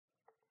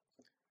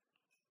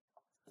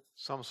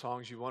Some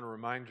songs you want to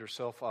remind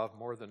yourself of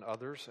more than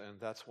others, and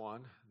that's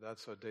one.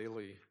 That's a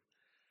daily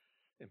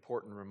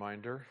important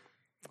reminder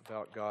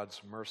about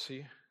God's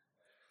mercy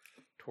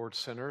towards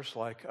sinners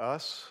like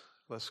us.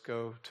 Let's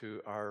go to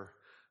our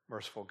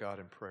merciful God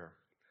in prayer.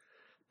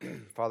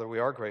 Father, we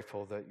are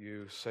grateful that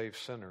you save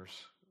sinners,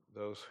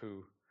 those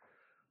who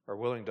are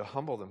willing to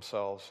humble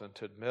themselves and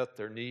to admit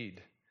their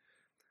need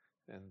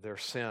and their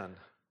sin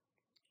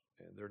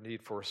and their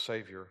need for a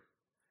Savior.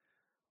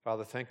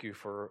 Father, thank you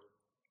for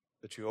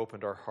that you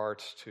opened our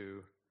hearts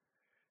to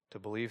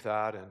believe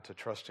that and to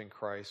trust in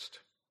Christ.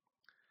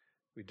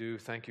 We do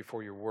thank you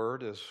for your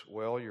word as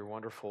well, your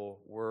wonderful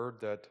word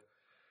that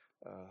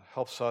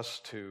helps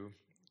us to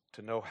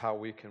know how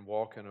we can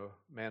walk in a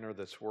manner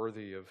that's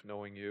worthy of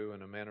knowing you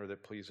and a manner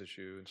that pleases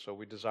you. And so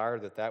we desire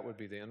that that would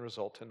be the end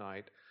result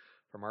tonight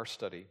from our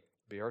study.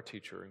 Be our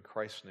teacher. In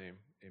Christ's name,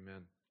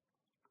 amen.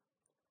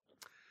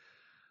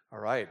 All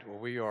right, well,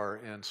 we are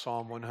in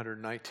Psalm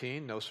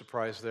 119, no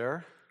surprise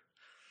there.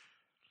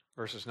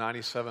 Verses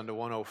 97 to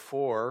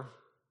 104.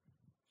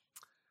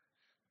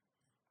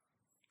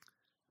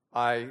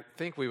 I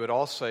think we would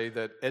all say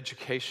that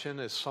education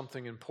is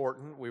something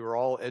important. We were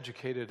all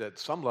educated at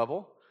some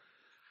level.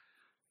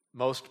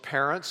 Most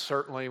parents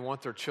certainly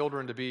want their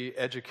children to be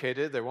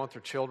educated. They want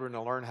their children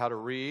to learn how to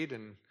read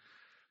and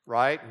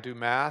write and do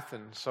math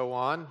and so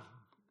on.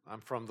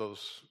 I'm from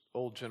those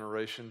old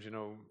generations,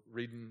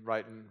 reading,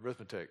 writing,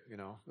 arithmetic.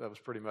 That was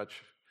pretty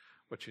much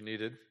what you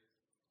needed.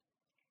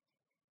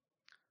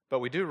 But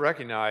we do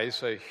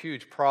recognize a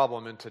huge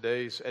problem in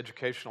today's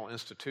educational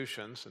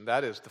institutions, and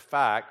that is the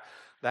fact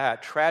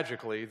that,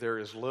 tragically, there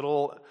is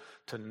little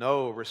to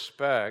no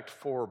respect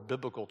for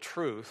biblical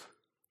truth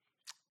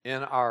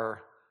in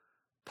our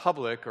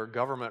public or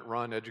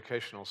government-run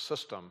educational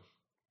system.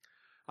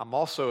 I'm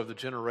also of the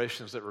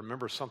generations that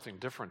remember something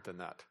different than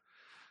that.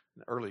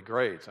 In early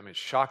grades, it's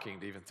shocking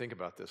to even think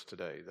about this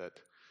today, that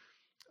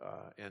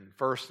in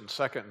first and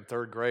second and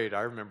third grade,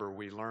 I remember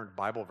we learned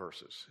Bible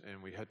verses,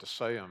 and we had to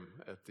say them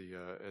at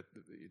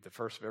the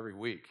first of every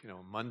week.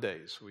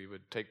 Mondays we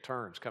would take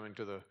turns coming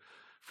to the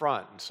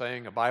front and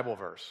saying a Bible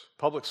verse.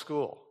 Public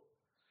school.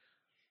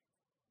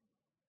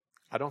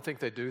 I don't think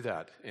they do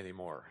that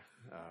anymore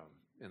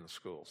in the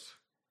schools.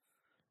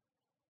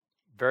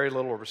 Very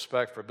little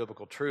respect for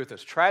biblical truth.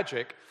 It's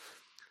tragic,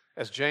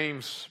 as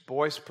James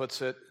Boyce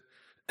puts it.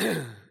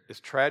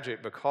 It's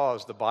tragic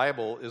because the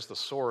Bible is the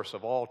source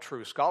of all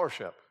true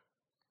scholarship.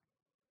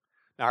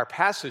 Now, our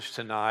passage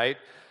tonight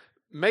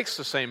makes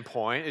the same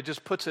point. It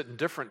just puts it in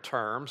different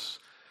terms.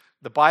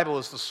 The Bible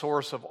is the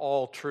source of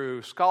all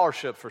true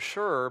scholarship for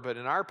sure, but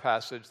in our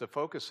passage, the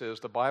focus is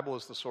the Bible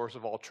is the source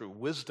of all true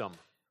wisdom.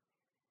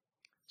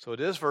 So it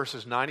is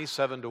verses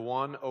 97 to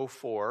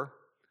 104.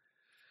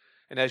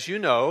 And as you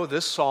know,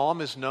 this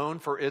psalm is known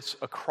for its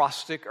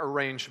acrostic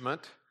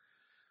arrangement.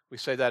 We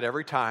say that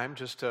every time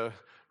just to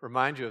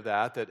remind you of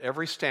that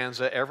every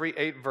stanza, every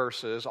 8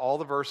 verses, all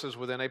the verses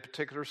within a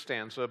particular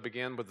stanza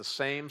begin with the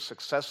same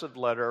successive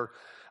letter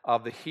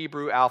of the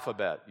Hebrew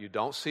alphabet. You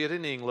don't see it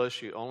in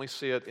English, you only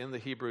see it in the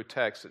Hebrew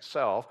text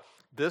itself.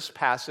 This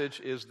passage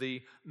is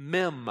the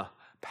Mem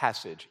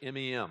passage,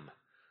 M-E-M,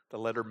 the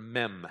letter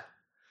Mem.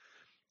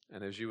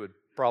 And as you would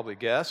probably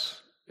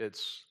guess,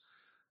 it's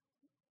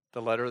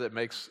the letter that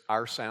makes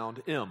our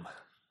sound M,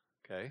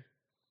 okay?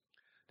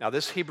 Now,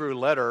 this Hebrew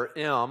letter,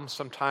 M,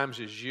 sometimes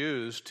is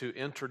used to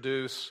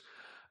introduce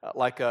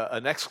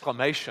an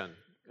exclamation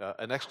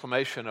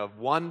of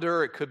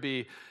wonder. It could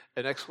be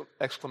an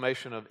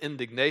exclamation of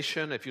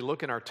indignation. If you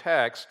look in our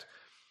text,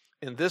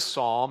 in this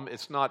psalm,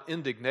 it's not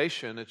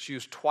indignation. It's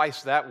used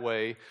twice that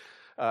way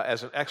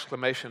as an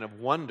exclamation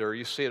of wonder.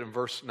 You see it in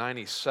verse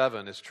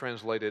 97. It's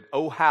translated,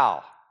 "Oh,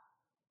 how."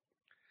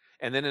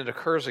 And then it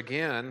occurs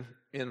again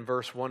in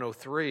verse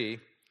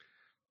 103.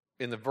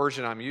 In the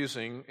version I'm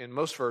using, in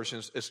most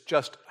versions, it's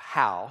just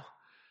how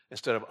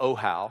instead of oh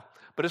how,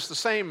 but it's the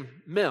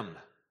same mem.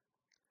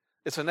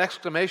 It's an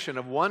exclamation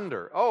of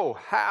wonder. Oh,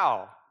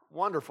 how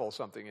wonderful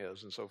something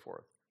is, and so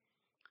forth.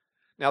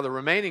 Now, the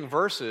remaining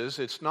verses,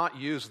 it's not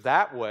used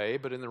that way,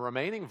 but in the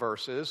remaining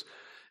verses,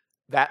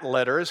 that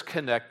letter is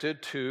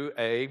connected to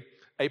a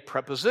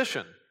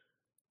preposition.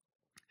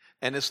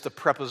 And it's the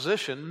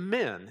preposition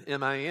min,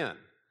 M-I-N.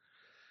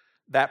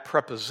 That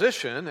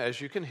preposition,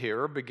 as you can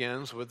hear,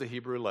 begins with the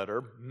Hebrew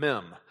letter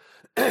mem.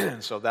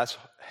 So that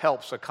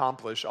helps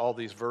accomplish all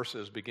these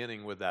verses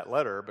beginning with that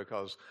letter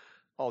because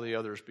all the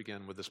others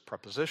begin with this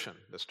preposition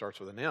that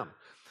starts with an M.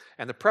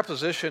 And the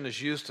preposition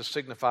is used to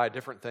signify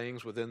different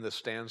things within this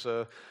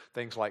stanza,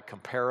 things like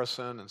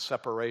comparison and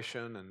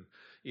separation and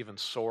even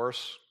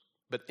source.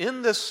 But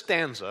in this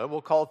stanza,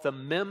 we'll call it the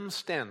mem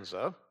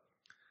stanza,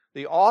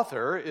 the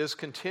author is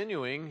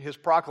continuing his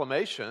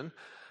proclamation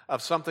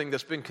of something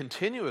that's been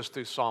continuous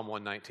through Psalm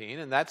 119,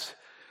 and that's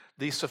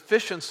the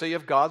sufficiency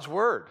of God's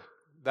Word.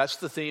 That's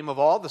the theme of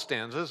all the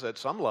stanzas at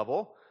some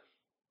level.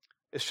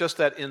 It's just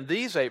that in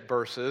these 8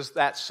 verses,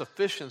 that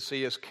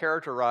sufficiency is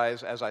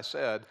characterized, as I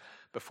said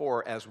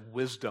before, as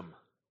wisdom.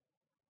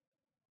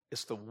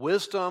 It's the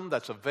wisdom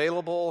that's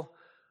available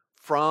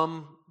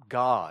from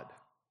God.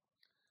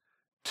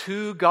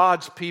 to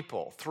God's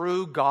people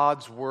through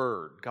God's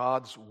word,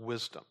 God's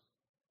wisdom.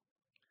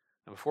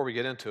 And before we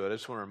get into it, I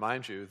just want to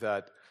remind you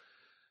that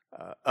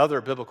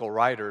other biblical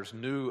writers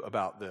knew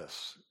about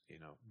this.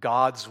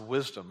 God's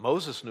wisdom.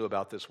 Moses knew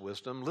about this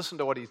wisdom. Listen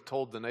to what he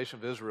told the nation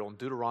of Israel in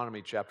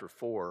Deuteronomy chapter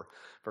 4,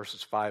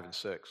 verses 5 and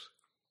 6.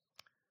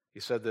 He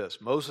said this,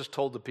 Moses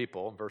told the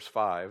people, verse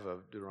 5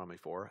 of Deuteronomy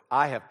 4,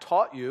 I have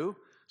taught you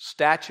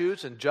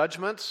statutes and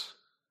judgments,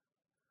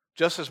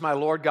 just as my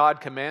Lord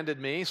God commanded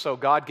me. So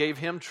God gave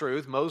him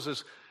truth.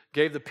 Moses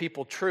gave the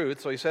people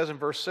truth. So he says in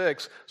verse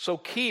 6, so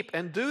keep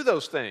and do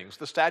those things,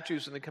 the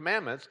statutes and the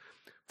commandments,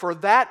 for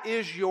that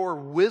is your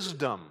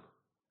wisdom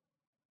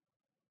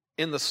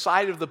in the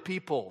sight of the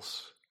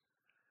peoples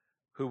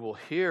who will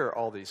hear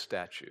all these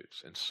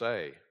statutes and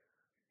say,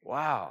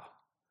 wow,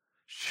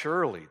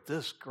 surely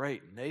this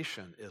great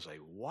nation is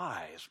a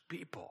wise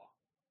people.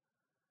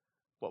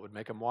 What would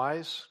make them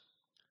wise?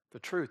 The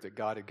truth that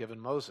God had given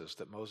Moses,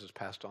 that Moses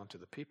passed on to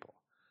the people.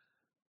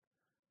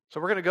 So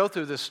we're going to go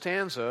through this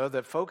stanza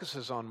that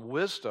focuses on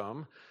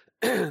wisdom.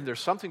 There's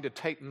something to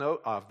take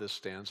note of this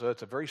stanza.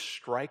 It's a very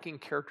striking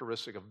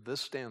characteristic of this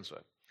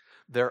stanza.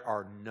 There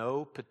are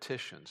no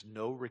petitions,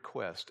 no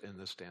requests in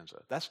this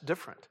stanza. That's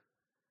different.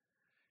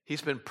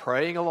 He's been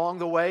praying along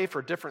the way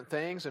for different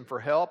things and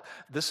for help.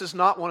 This is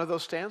not one of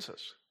those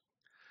stanzas.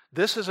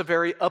 This is a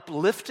very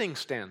uplifting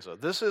stanza.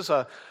 This is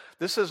a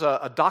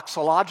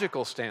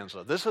doxological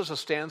stanza. This is a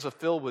stanza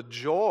filled with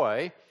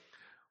joy,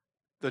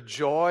 the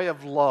joy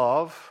of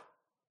love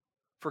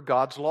for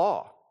God's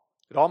law.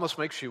 It almost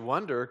makes you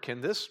wonder,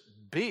 can this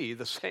be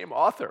the same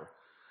author?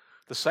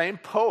 The same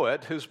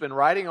poet who's been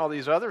writing all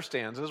these other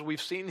stanzas?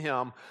 We've seen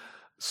him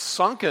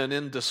sunken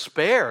in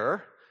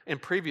despair in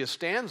previous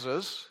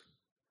stanzas.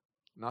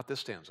 Not this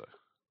stanza.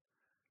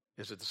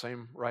 Is it the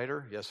same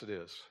writer? Yes, it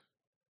is.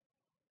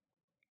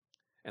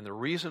 And the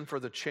reason for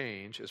the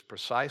change is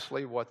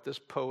precisely what this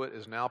poet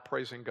is now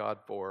praising God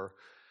for,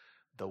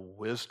 the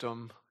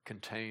wisdom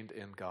contained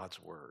in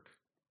God's word.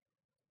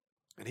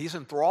 And he's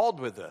enthralled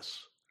with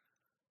this.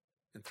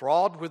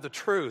 Enthralled with the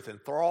truth,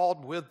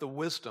 enthralled with the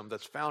wisdom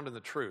that's found in the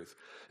truth.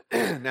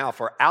 Now,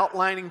 for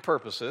outlining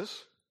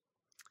purposes,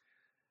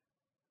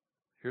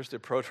 here's the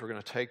approach we're going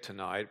to take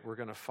tonight. We're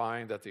going to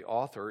find that the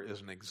author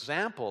is an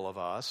example of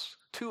us,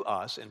 to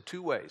us, in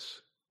two ways.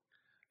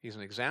 He's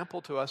an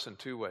example to us in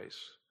two ways.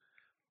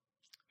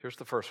 Here's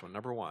the first one.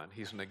 Number one,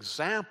 he's an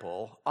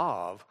example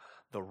of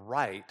the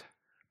right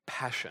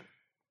passion.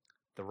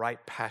 The right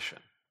passion.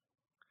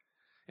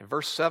 In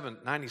verse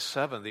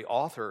 97, the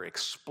author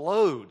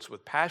explodes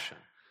with passion.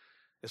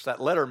 It's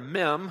that letter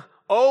mem.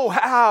 Oh,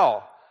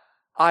 how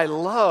I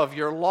love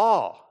your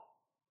law.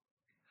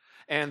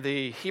 And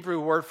the Hebrew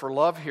word for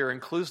love here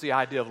includes the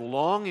idea of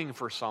longing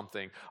for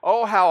something.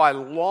 Oh, how I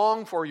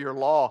long for your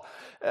law.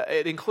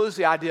 It includes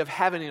the idea of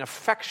having an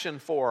affection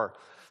for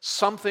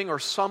something or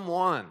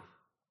someone.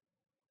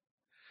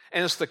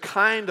 And it's the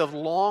kind of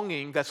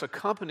longing that's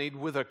accompanied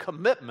with a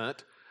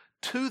commitment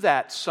to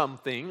that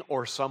something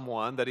or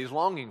someone that he's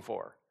longing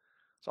for.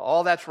 So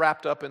all that's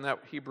wrapped up in that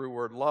Hebrew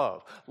word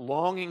love.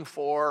 Longing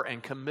for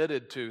and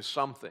committed to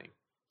something.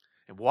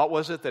 And what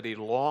was it that he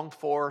longed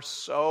for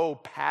so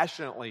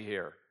passionately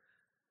here?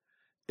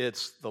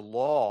 It's the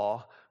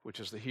law, which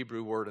is the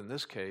Hebrew word in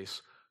this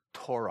case,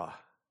 Torah.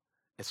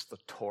 It's the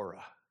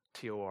Torah,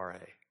 T-O-R-A.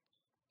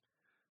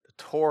 The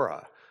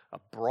Torah, a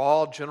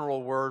broad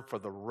general word for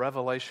the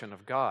revelation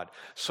of God.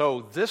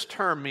 So this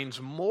term means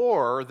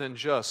more than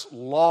just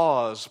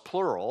laws,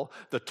 plural.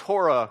 The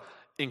Torah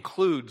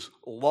includes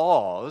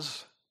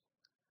laws.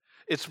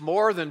 It's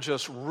more than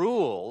just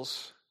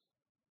rules.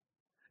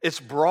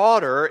 It's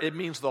broader. It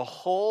means the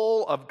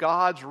whole of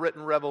God's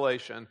written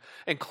revelation,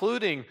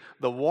 including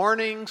the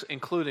warnings,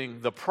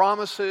 including the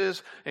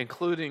promises,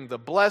 including the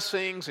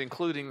blessings,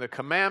 including the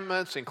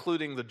commandments,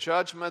 including the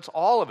judgments,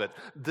 all of it.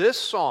 This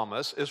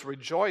psalmist is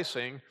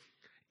rejoicing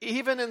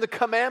even in the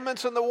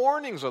commandments and the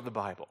warnings of the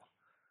Bible.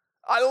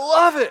 I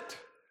love it.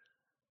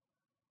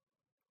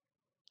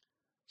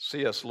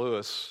 C.S.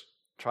 Lewis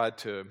tried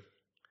to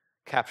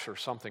capture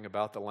something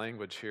about the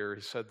language here.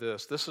 He said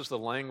this is the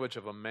language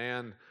of a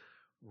man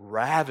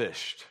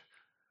ravished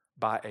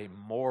by a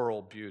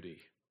moral beauty.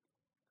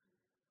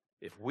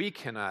 If we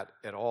cannot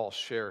at all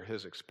share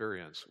his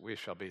experience, we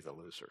shall be the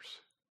losers.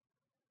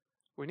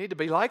 We need to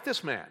be like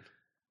this man.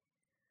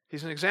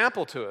 He's an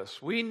example to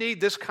us. We need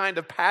this kind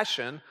of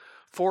passion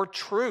for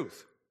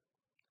truth.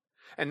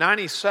 And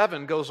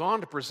 97 goes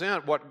on to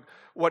present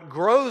what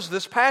grows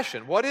this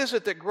passion. What is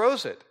it that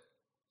grows it?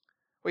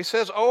 Well, he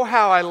says, oh,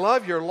 how I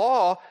love your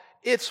law.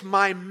 It's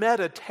my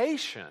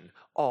meditation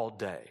all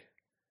day.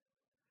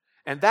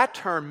 And that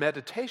term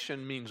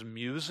meditation means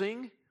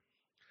musing.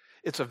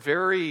 It's a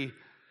very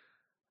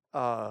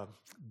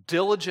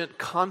diligent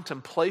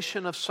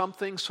contemplation of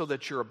something so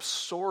that you're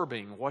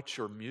absorbing what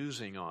you're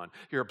musing on.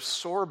 You're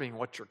absorbing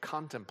what you're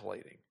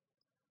contemplating.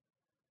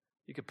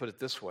 You could put it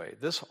this way.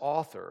 This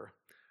author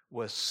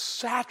was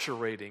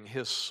saturating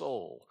his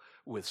soul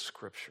with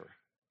Scripture.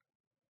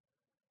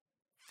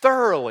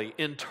 thoroughly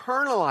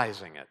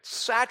internalizing it,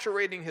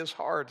 saturating his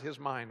heart, his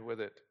mind with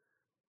it.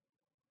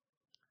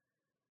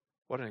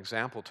 What an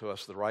example to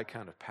us of the right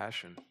kind of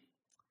passion.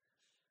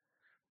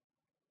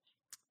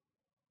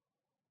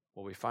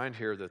 Well, we find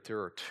here that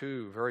there are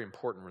two very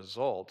important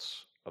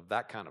results of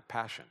that kind of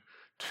passion.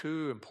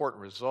 Two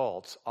important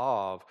results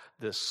of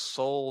this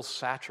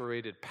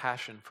soul-saturated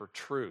passion for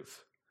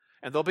truth.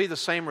 And they'll be the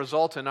same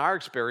result in our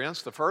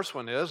experience. The first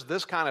one is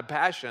this kind of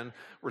passion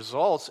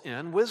results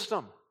in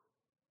wisdom.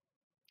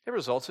 It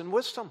results in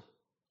wisdom.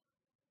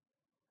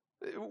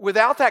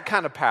 Without that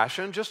kind of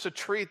passion, just to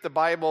treat the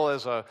Bible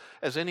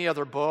as any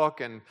other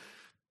book and,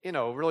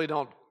 really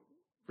don't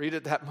read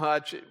it that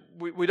much,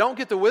 we don't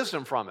get the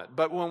wisdom from it.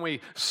 But when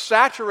we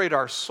saturate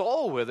our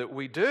soul with it,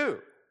 we do.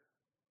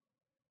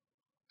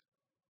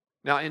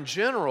 Now, in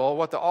general,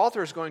 what the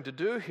author is going to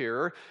do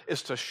here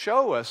is to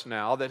show us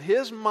now that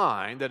his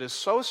mind that is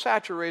so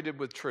saturated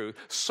with truth,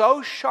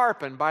 so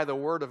sharpened by the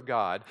Word of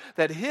God,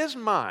 that his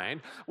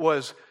mind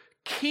was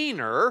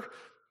keener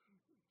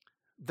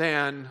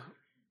than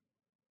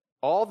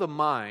all the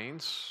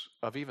minds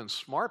of even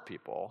smart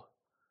people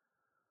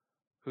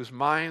whose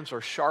minds are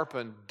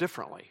sharpened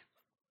differently.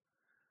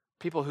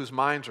 People whose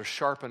minds are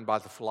sharpened by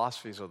the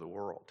philosophies of the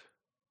world.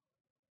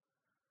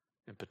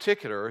 In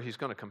particular, he's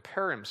going to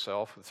compare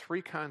himself with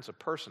three kinds of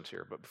persons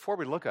here. But before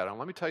we look at them,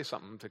 let me tell you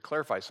something to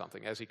clarify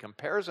something. As he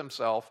compares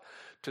himself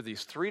to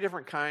these three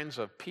different kinds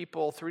of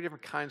people, three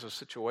different kinds of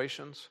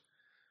situations,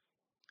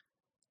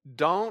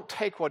 don't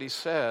take what he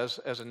says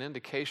as an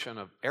indication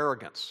of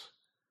arrogance,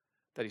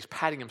 that he's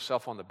patting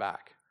himself on the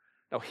back.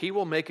 No, he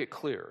will make it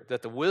clear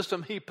that the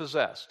wisdom he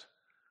possessed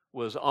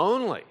was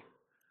only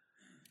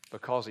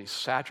because he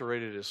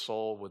saturated his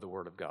soul with the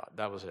Word of God.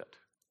 That was it.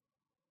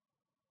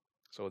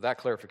 So with that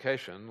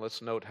clarification,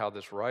 let's note how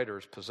this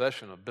writer's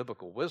possession of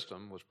biblical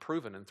wisdom was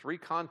proven in three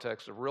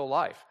contexts of real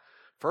life.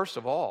 First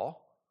of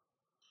all,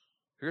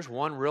 here's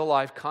one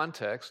real-life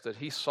context that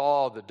he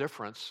saw the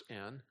difference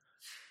in.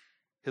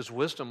 His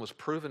wisdom was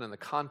proven in the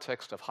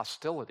context of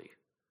hostility.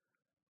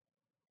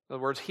 In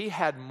other words, he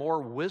had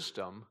more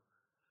wisdom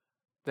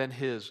than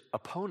his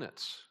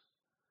opponents.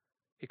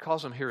 He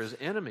calls them here his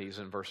enemies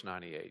in verse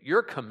 98.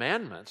 Your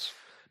commandments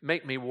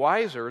make me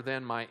wiser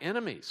than my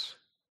enemies,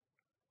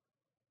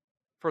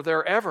 for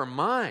they're ever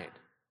mine.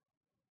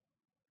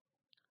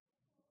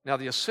 Now,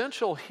 the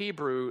essential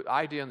Hebrew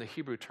idea in the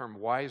Hebrew term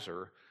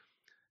wiser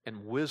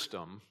and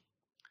wisdom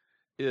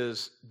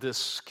is this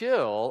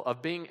skill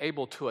of being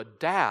able to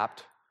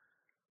adapt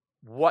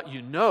what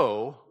you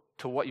know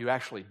to what you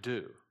actually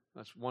do.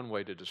 That's one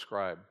way to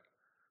describe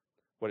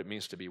what it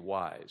means to be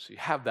wise. You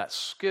have that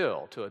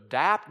skill to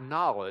adapt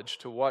knowledge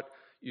to what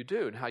you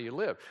do and how you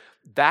live.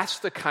 That's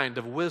the kind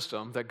of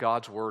wisdom that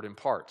God's Word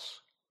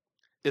imparts.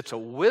 It's a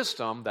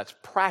wisdom that's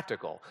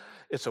practical.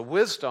 It's a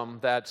wisdom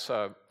that's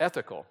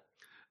ethical.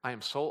 I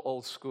am so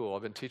old school.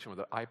 I've been teaching with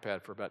an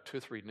iPad for about 2 or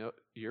 3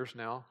 years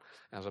now,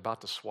 and I was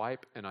about to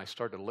swipe, and I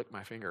started to lick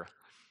my finger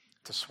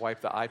to swipe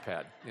the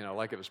iPad,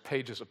 like it was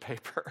pages of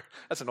paper.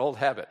 That's an old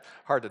habit.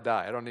 Hard to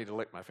die. I don't need to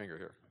lick my finger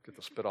here. Get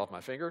the spit off my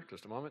finger.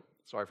 Just a moment.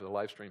 Sorry for the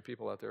live stream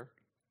people out there.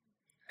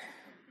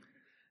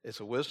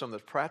 It's a wisdom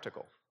that's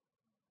practical.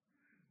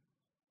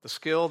 The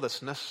skill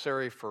that's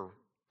necessary for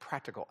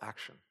practical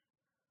action.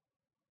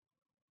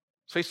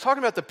 So he's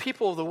talking about the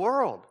people of the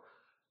world,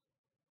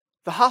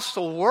 the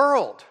hostile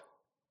world,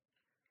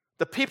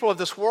 the people of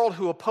this world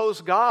who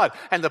oppose God,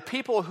 and the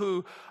people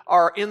who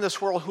are in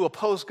this world who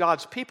oppose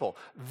God's people.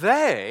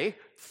 They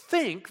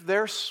think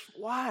they're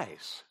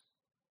wise,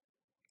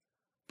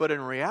 but in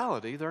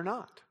reality, they're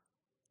not.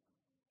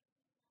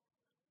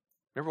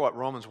 Remember what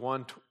Romans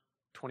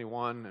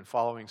 1:21 and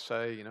following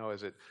say,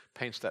 as it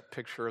paints that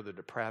picture of the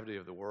depravity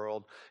of the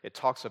world. It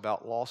talks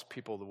about lost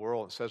people of the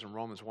world. It says in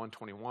Romans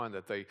 1:21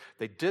 that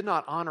they did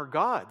not honor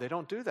God. They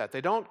don't do that.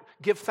 They don't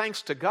give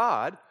thanks to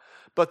God,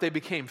 but they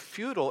became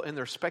futile in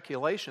their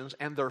speculations,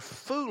 and their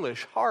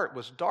foolish heart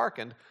was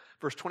darkened.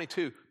 Verse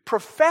 22,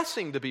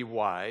 professing to be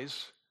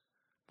wise,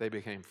 they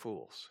became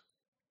fools.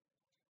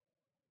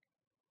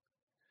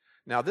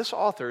 Now, this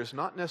author is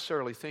not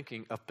necessarily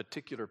thinking of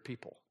particular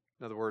people.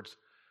 In other words,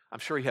 I'm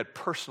sure he had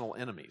personal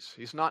enemies.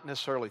 He's not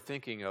necessarily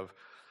thinking of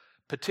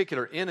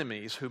particular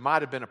enemies who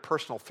might have been a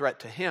personal threat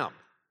to him.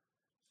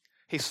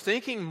 He's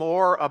thinking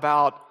more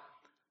about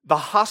the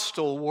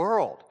hostile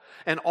world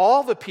and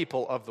all the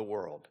people of the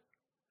world.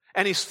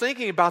 And he's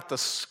thinking about the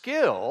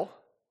skill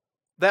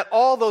that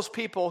all those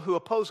people who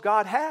oppose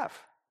God have.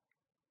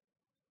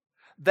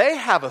 They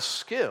have a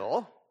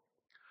skill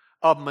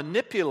of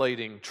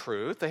manipulating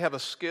truth. They have a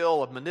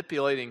skill of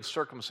manipulating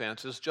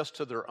circumstances just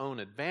to their own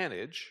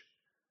advantage.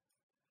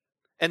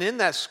 And in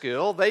that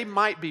skill, they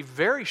might be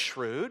very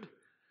shrewd.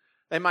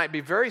 They might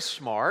be very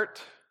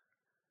smart.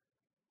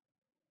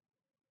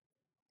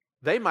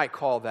 They might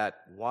call that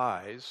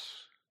wise.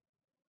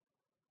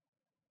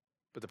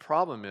 But the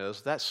problem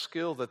is that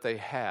skill that they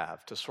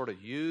have to sort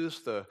of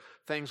use the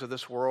things of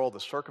this world, the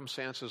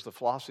circumstances, the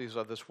philosophies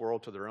of this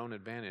world to their own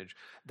advantage,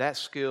 that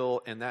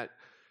skill and that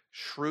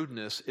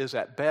shrewdness is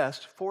at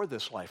best for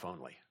this life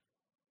only.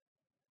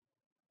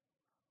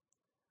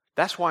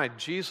 That's why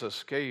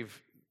Jesus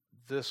gave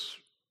this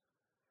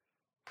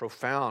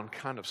profound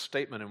kind of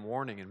statement and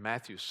warning in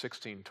Matthew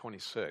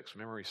 16:26.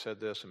 Remember he said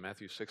this in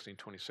Matthew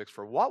 16:26,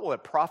 "For what will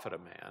it profit a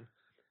man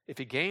if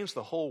he gains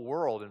the whole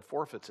world and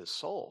forfeits his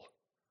soul?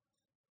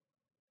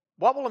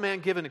 What will a man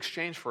give in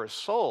exchange for his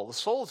soul? The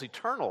soul is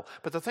eternal,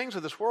 but the things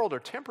of this world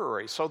are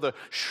temporary." So the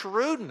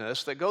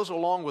shrewdness that goes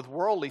along with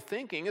worldly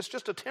thinking is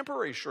just a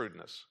temporary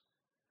shrewdness.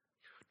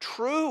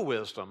 True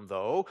wisdom,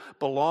 though,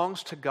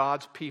 belongs to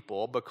God's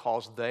people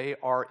because they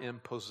are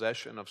in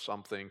possession of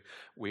something.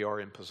 We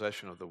are in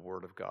possession of the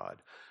Word of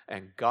God.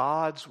 And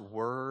God's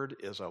Word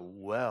is a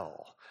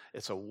well.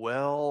 It's a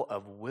well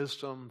of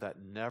wisdom that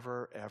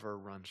never, ever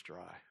runs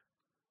dry.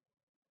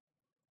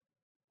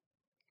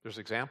 There's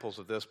examples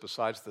of this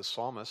besides the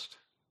psalmist.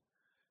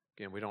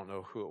 Again, we don't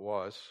know who it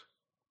was.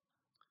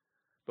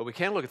 But we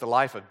can look at the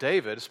life of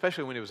David,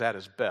 especially when he was at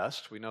his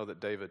best. We know that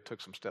David took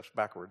some steps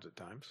backwards at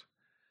times.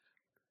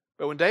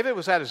 But when David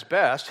was at his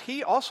best,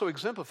 he also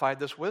exemplified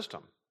this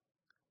wisdom,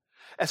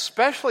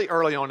 especially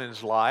early on in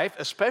his life,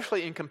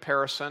 especially in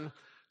comparison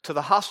to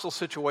the hostile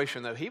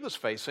situation that he was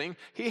facing.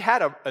 He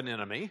had an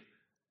enemy.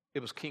 It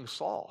was King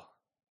Saul.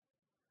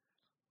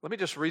 Let me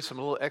just read some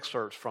little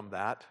excerpts from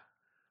that.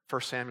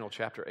 1 Samuel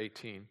chapter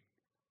 18.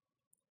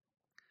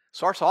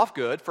 Starts off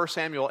good. 1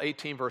 Samuel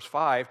 18 verse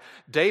 5.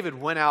 David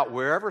went out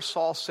wherever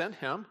Saul sent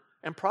him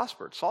and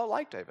prospered. Saul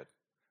liked David.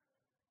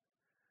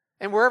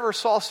 And wherever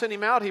Saul sent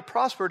him out, he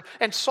prospered.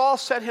 And Saul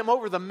set him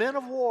over the men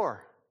of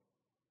war.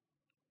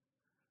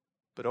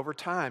 But over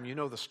time, you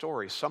know the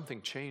story,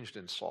 something changed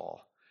in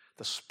Saul.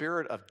 The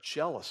spirit of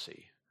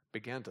jealousy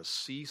began to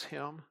seize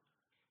him.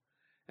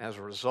 As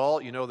a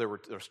result, you know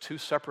there's two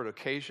separate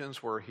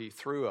occasions where he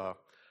threw a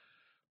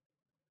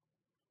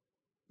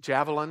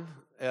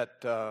javelin at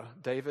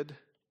David.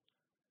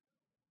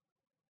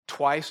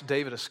 Twice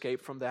David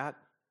escaped from that.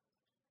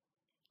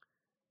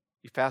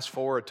 You fast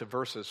forward to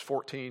verses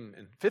 14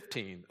 and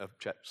 15 of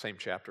same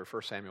chapter,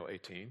 1 Samuel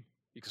 18.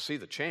 You can see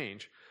the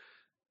change.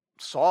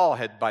 Saul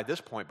had by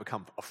this point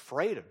become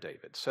afraid of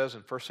David. It says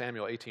in 1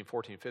 Samuel 18,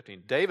 14,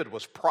 15, David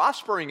was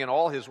prospering in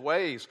all his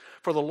ways,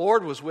 for the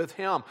Lord was with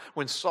him.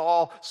 When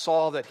Saul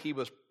saw that he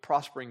was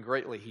prospering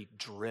greatly, he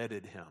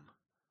dreaded him.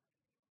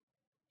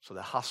 So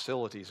the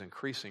hostility is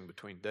increasing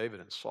between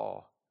David and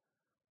Saul.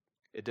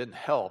 It didn't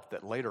help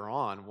that later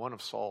on, one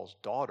of Saul's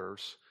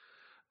daughters,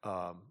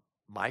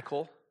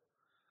 Michal,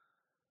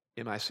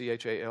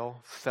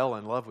 Michal, fell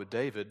in love with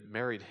David,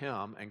 married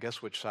him, and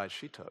guess which side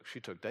she took? She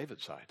took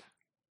David's side.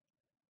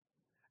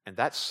 And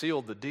that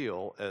sealed the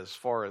deal as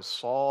far as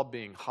Saul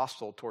being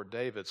hostile toward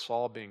David,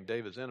 Saul being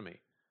David's enemy.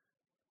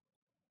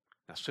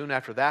 Now, soon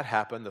after that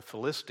happened, the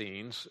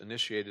Philistines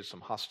initiated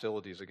some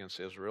hostilities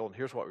against Israel, and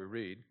here's what we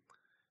read.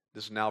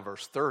 This is now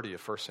verse 30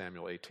 of 1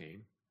 Samuel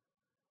 18.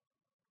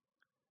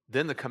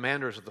 Then the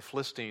commanders of the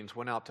Philistines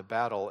went out to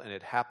battle, and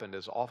it happened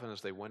as often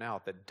as they went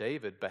out that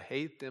David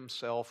behaved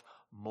himself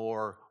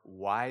more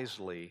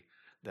wisely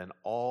than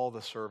all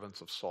the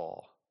servants of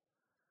Saul.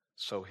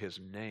 So his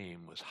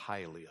name was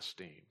highly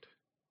esteemed.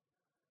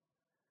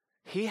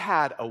 He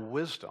had a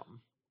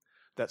wisdom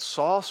that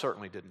Saul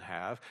certainly didn't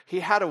have.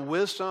 He had a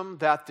wisdom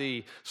that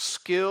the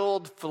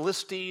skilled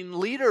Philistine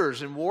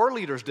leaders and war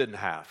leaders didn't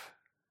have.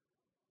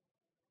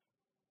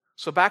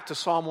 So back to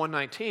Psalm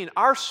 119,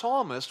 our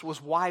psalmist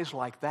was wise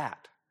like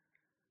that.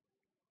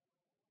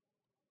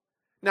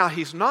 Now,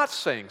 he's not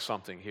saying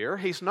something here.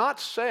 He's not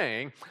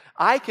saying,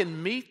 I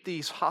can meet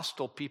these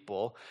hostile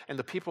people and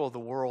the people of the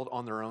world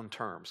on their own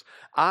terms.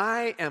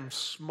 I am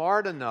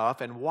smart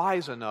enough and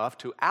wise enough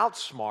to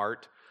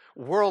outsmart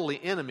worldly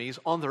enemies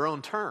on their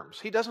own terms.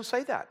 He doesn't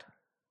say that.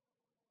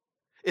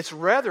 It's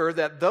rather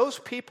that those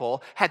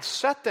people had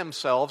set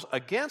themselves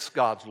against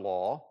God's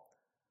law.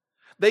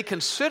 They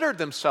considered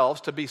themselves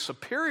to be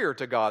superior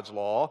to God's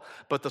law,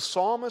 but the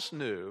psalmist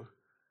knew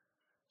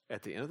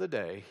at the end of the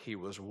day he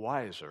was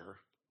wiser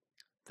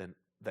than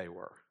they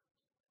were.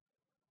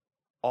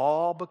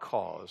 All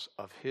because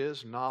of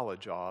his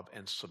knowledge of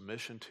and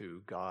submission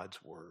to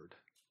God's word.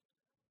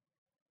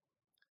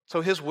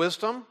 So his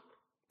wisdom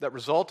that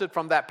resulted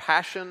from that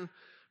passion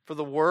for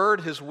the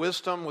word, his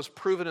wisdom was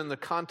proven in the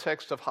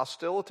context of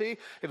hostility.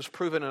 It was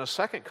proven in a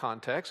second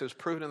context. It was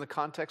proven in the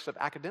context of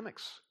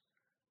academics.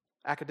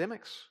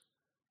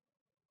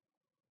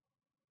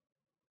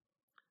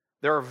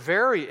 There are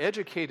very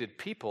educated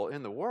people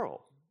in the world.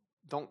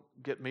 Don't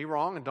get me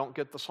wrong and don't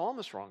get the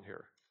psalmist wrong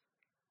here.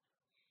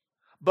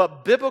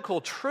 But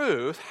biblical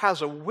truth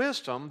has a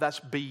wisdom that's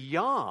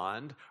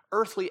beyond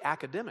earthly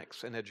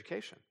academics and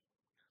education.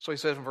 So he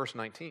says in verse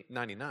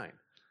 99,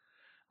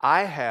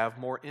 I have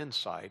more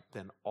insight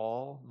than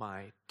all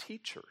my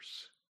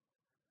teachers.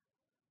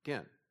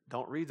 Again,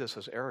 don't read this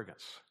as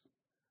arrogance.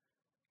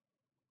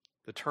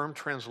 The term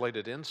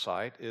translated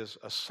insight is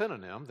a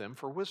synonym then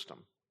for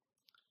wisdom.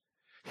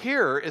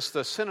 Here is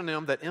the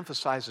synonym that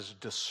emphasizes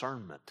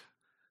discernment.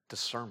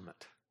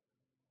 Discernment.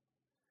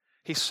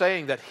 He's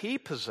saying that he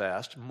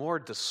possessed more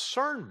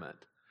discernment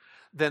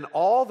than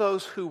all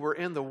those who were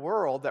in the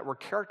world that were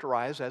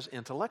characterized as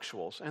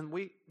intellectuals. And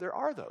there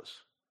are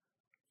those.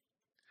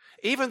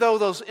 Even though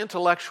those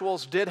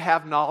intellectuals did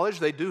have knowledge,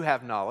 they do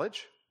have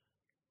knowledge.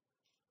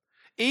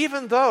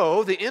 Even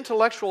though the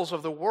intellectuals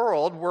of the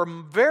world were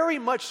very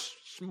much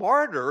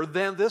smarter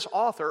than this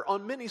author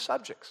on many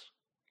subjects.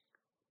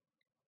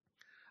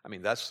 I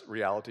mean, that's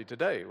reality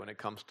today when it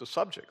comes to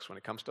subjects, when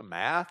it comes to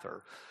math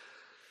or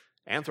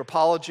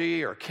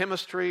anthropology or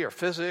chemistry or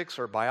physics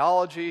or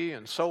biology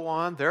and so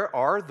on. There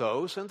are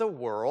those in the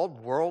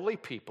world, worldly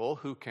people,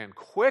 who can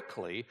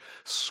quickly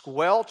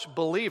squelch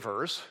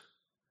believers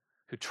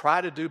who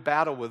try to do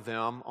battle with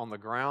them on the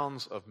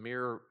grounds of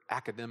mere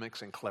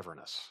academics and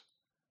cleverness.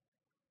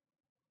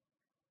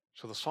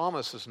 So the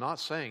psalmist is not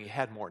saying he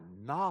had more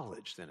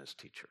knowledge than his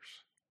teachers.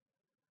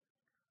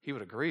 He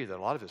would agree that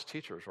a lot of his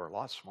teachers were a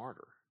lot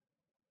smarter.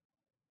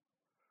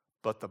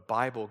 But the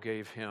Bible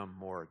gave him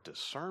more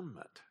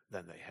discernment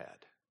than they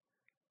had.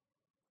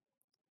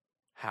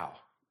 How?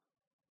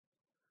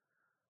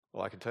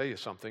 Well, I can tell you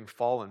something.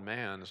 Fallen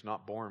man is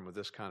not born with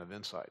this kind of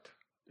insight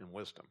and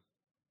wisdom.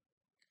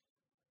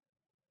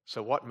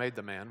 So what made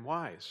the man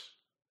wise?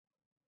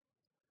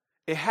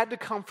 It had to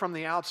come from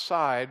the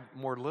outside.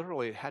 More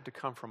literally, it had to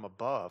come from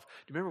above.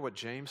 Do you remember what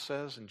James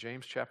says in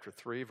James chapter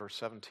 3, verse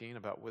 17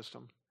 about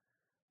wisdom?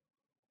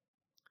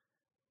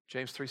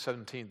 James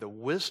 3:17, the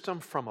wisdom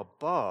from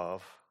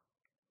above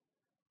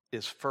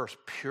is first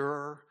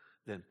pure,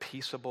 then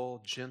peaceable,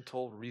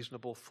 gentle,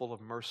 reasonable, full of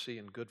mercy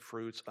and good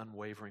fruits,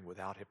 unwavering,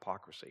 without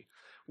hypocrisy.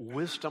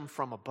 Wisdom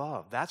from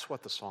above. That's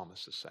what the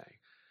psalmist is saying.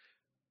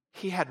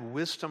 He had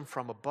wisdom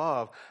from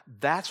above.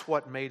 That's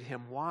what made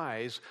him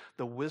wise,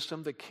 the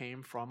wisdom that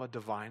came from a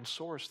divine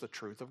source, the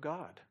truth of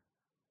God.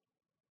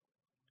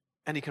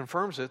 And he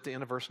confirms it at the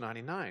end of verse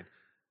 99.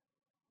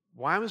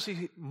 Why was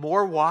he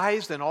more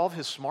wise than all of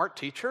his smart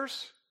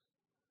teachers?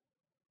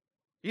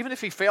 Even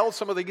if he failed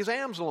some of the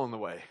exams along the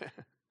way.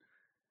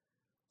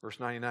 Verse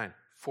 99,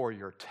 for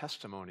your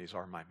testimonies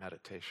are my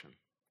meditation.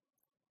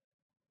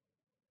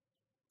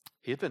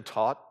 He had been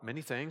taught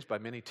many things by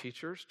many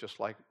teachers, just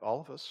like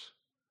all of us.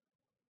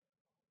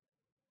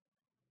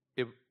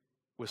 It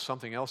was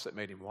something else that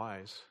made him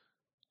wise.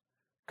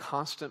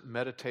 Constant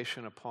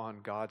meditation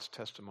upon God's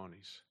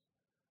testimonies.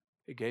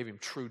 It gave him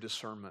true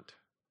discernment.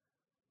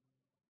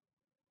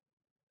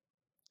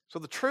 So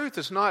the truth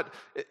is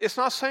it's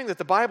not saying that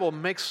the Bible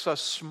makes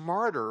us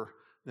smarter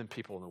than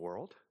people in the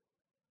world,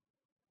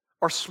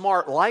 or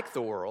smart like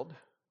the world,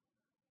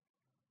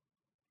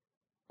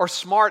 or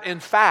smart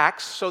in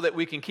facts so that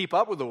we can keep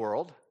up with the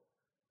world.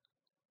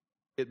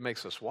 It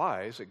makes us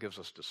wise. It gives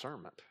us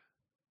discernment.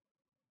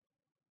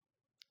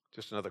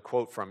 Just another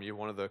quote from you.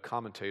 One of the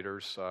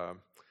commentators,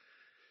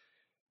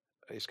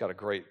 he's got a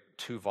great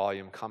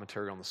 2-volume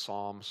commentary on the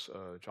Psalms,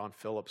 John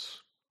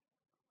Phillips.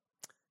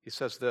 He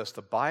says this,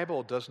 the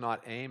Bible does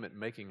not aim at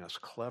making us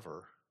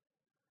clever.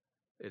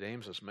 It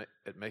aims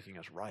at making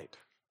us right.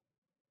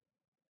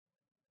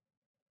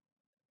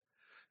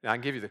 Now, I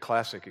can give you the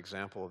classic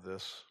example of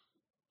this.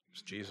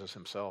 It's Jesus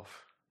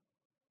himself.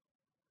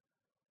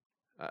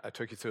 I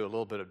took you through a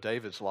little bit of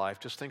David's life.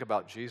 Just think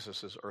about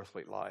Jesus'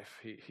 earthly life.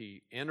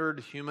 He entered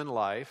human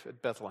life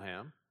at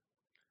Bethlehem,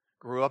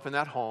 grew up in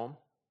that home.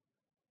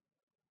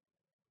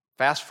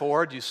 Fast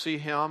forward, you see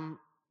him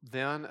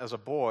then as a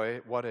boy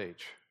at what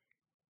age?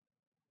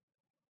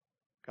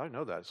 Got to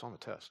know that. It's on the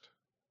test.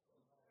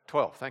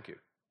 12, thank you.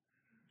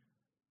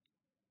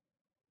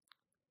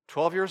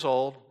 12 years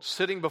old,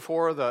 sitting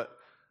before the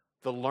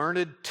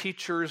learned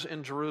teachers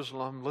in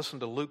Jerusalem. Listen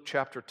to Luke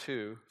chapter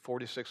 2,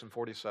 46 and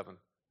 47.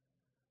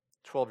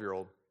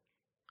 12-year-old.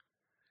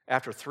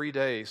 After 3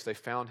 days, they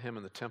found him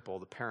in the temple.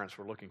 The parents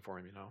were looking for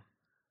him,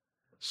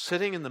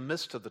 sitting in the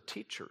midst of the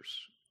teachers,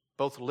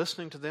 both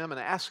listening to them and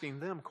asking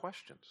them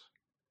questions.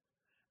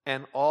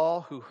 And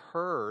all who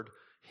heard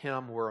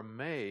him were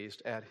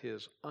amazed at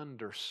his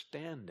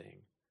understanding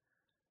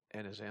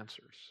and his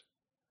answers,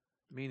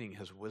 meaning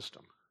his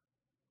wisdom.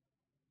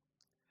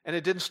 And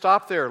it didn't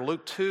stop there.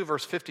 Luke 2,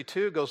 verse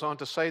 52 goes on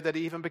to say that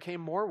he even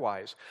became more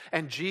wise.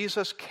 And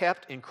Jesus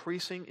kept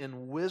increasing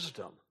in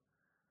wisdom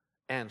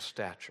and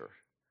stature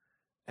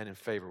and in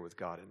favor with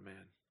God and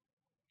man.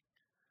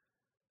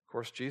 Of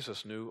course,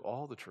 Jesus knew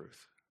all the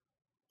truth.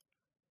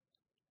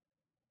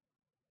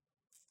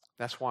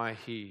 That's why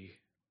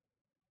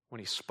when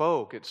he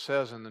spoke, it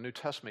says in the New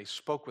Testament, he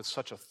spoke with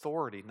such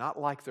authority, not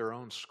like their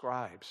own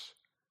scribes.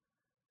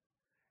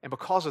 And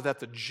because of that,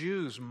 the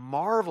Jews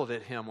marveled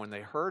at him when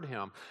they heard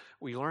him.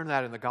 We learn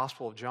that in the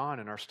Gospel of John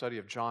in our study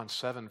of John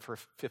 7,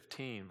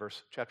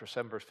 chapter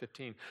 7, verse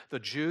 15. The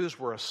Jews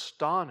were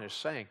astonished,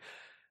 saying,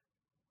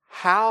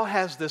 how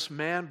has this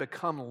man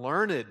become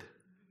learned,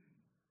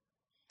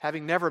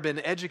 having never been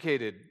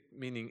educated,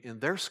 meaning in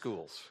their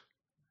schools?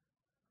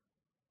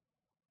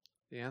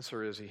 The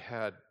answer is he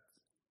had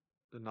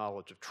the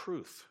knowledge of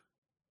truth.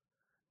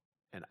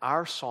 And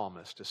our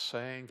psalmist is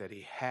saying that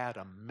he had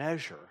a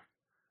measure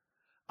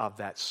of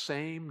that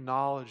same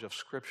knowledge of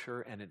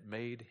Scripture, and it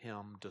made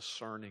him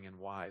discerning and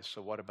wise.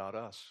 So what about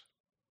us?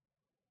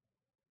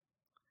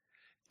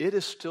 It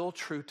is still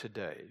true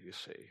today, you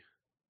see,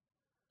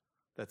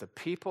 that the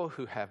people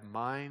who have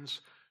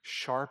minds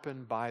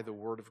sharpened by the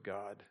Word of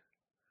God,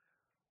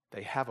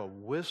 they have a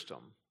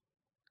wisdom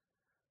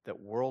that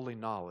worldly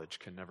knowledge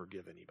can never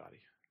give anybody.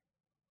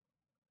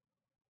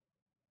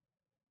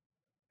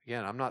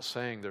 Again, I'm not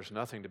saying there's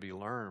nothing to be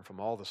learned from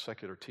all the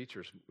secular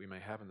teachers we may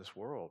have in this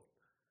world.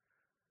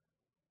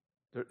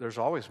 There's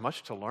always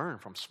much to learn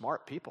from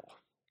smart people.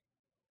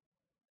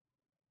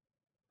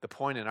 The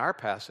point in our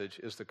passage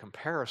is the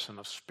comparison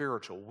of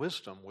spiritual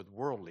wisdom with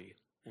worldly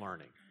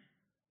learning.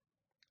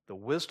 The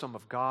wisdom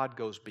of God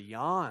goes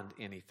beyond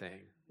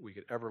anything we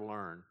could ever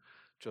learn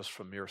just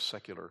from mere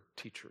secular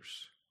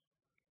teachers.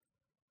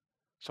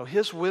 So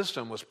his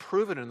wisdom was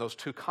proven in those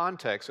two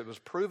contexts. It was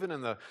proven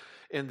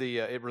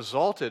it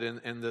resulted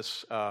in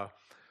this,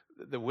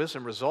 the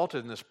wisdom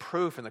resulted in this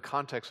proof in the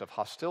context of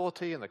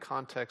hostility, in the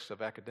context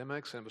of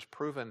academics, and it was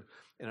proven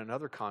in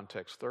another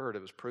context, third,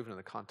 it was proven in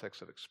the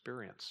context of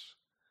experience.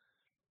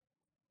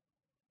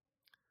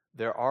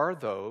 There are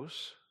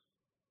those,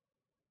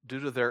 due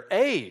to their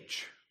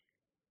age,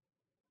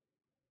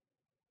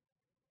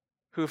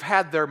 who've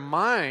had their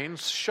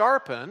minds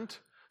sharpened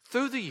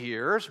through the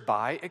years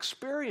by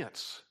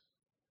experience.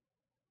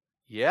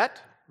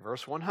 Yet,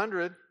 verse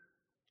 100,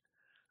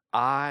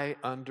 I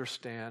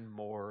understand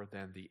more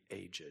than the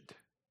aged.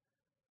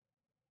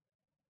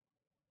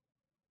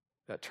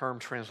 That term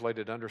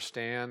translated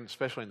understand,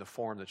 especially in the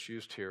form that's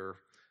used here,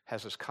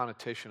 has this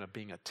connotation of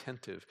being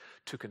attentive,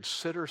 to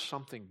consider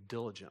something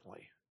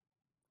diligently.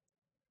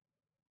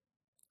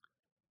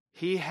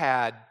 He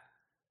had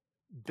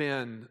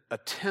been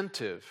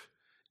attentive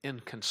in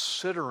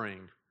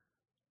considering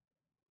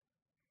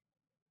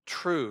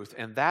truth,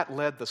 and that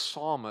led the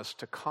psalmist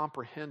to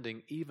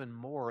comprehending even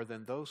more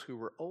than those who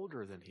were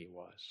older than he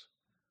was.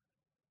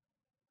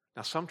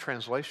 Now, some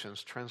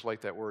translations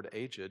translate that word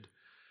aged,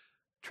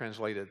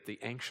 translated the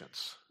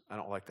ancients. I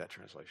don't like that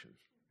translation,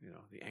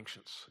 the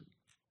ancients,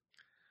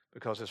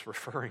 because it's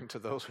referring to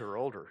those who are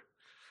older.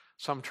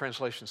 Some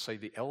translations say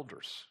the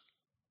elders.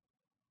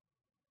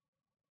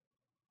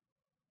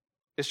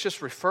 It's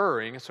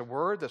a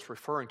word that's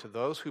referring to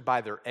those who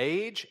by their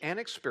age and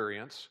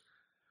experience,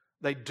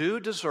 they do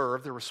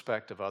deserve the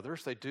respect of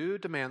others. They do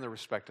demand the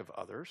respect of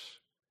others.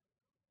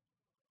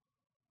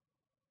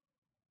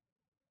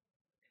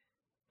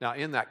 Now,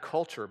 in that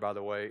culture, by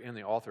the way, in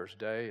the author's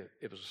day,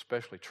 it was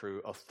especially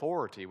true.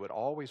 Authority would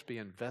always be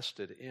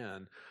invested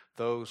in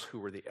those who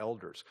were the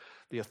elders.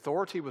 The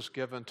authority was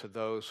given to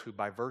those who,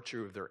 by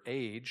virtue of their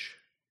age,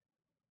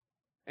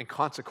 and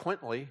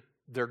consequently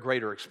their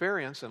greater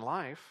experience in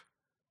life,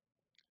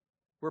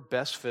 were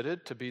best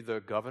fitted to be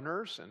the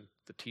governors and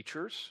the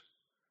teachers.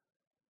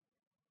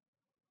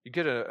 You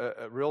get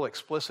a real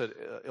explicit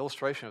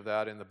illustration of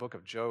that in the book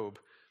of Job.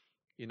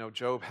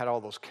 Job had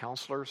all those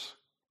counselors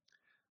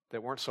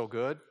that weren't so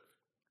good.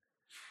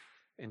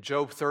 In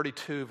Job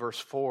 32, verse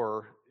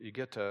 4, you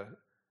get to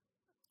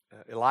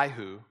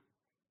Elihu. And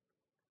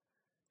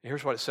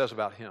here's what it says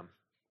about him.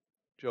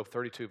 Job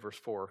 32, verse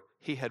 4.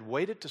 He had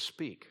waited to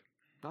speak,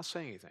 not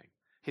saying anything.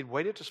 He'd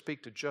waited to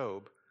speak to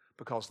Job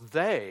because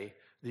they,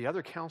 the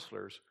other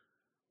counselors,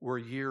 were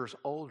years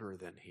older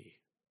than he.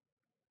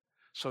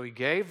 So he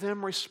gave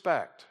them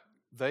respect.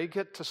 They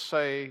get to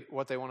say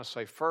what they want to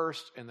say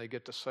first, and they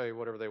get to say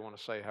whatever they want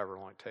to say, however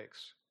long it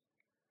takes.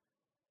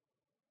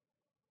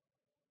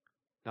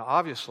 Now,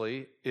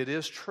 obviously, it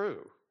is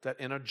true that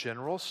in a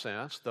general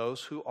sense,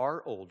 those who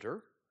are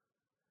older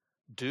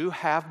do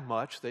have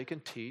much they can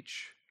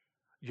teach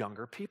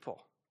younger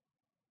people.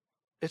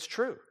 It's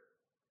true.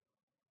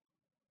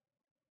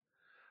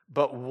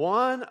 But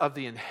one of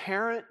the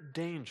inherent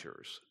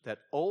dangers that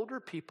older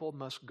people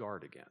must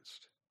guard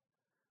against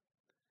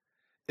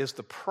is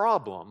the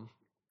problem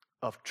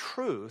of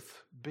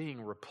truth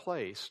being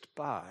replaced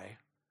by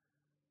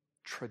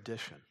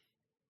tradition.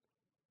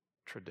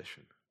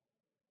 Tradition.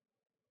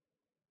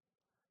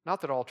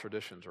 Not that all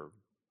traditions are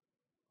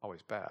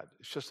always bad.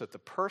 It's just that the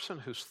person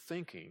who's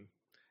thinking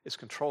is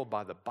controlled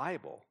by the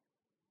Bible.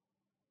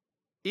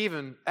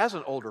 Even as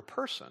an older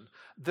person,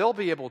 they'll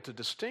be able to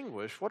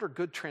distinguish what are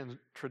good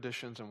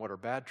traditions and what are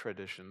bad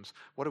traditions.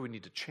 What do we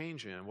need to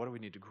change in? What do we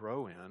need to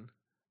grow in?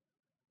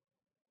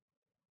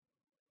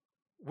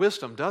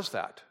 Wisdom does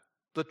that,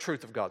 the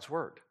truth of God's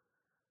Word.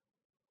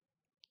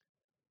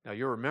 Now,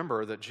 you'll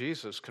remember that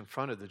Jesus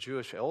confronted the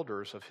Jewish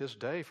elders of his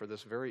day for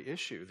this very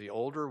issue. The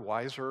older,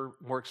 wiser,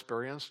 more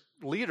experienced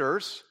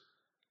leaders,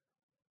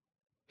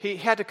 he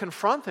had to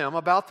confront them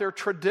about their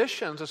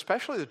traditions,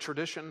 especially the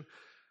tradition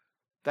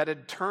that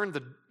had turned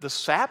the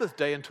Sabbath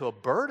day into a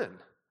burden.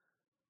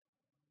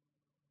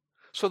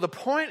 So the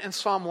point in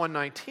Psalm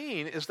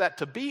 119 is that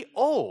to be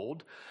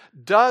old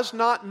does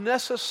not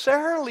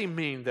necessarily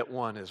mean that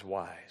one is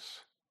wise.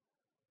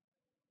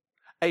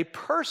 A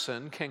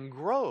person can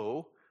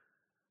grow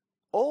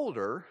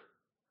older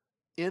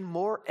in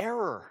more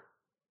error.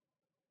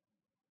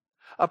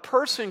 A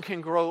person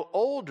can grow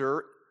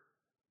older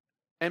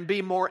and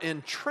be more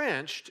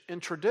entrenched in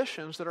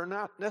traditions that are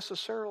not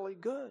necessarily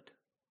good.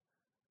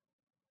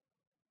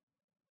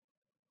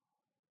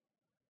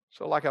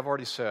 So like I've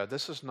already said,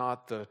 this is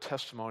not the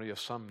testimony of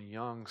some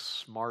young,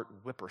 smart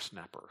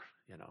whippersnapper.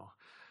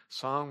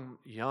 Some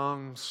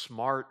young,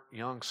 smart,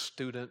 young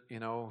student,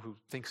 who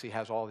thinks he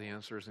has all the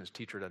answers and his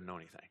teacher doesn't know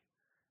anything.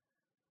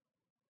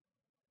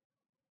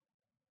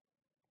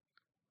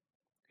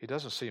 He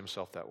doesn't see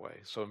himself that way.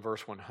 So in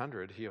verse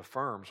 100, he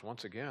affirms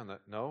once again that,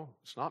 no,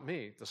 it's not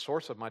me. The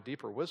source of my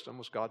deeper wisdom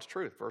was God's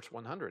truth. Verse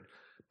 100,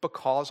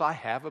 because I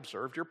have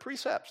observed your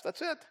precepts.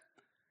 That's it.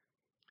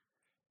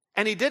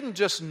 And he didn't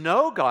just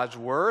know God's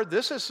word.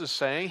 This is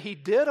saying he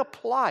did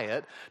apply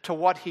it to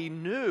what he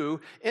knew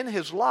in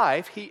his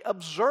life. He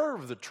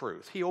observed the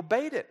truth. He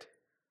obeyed it.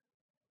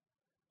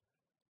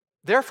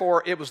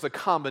 Therefore, it was the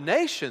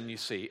combination, you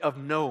see, of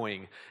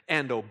knowing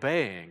and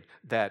obeying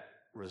that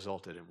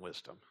resulted in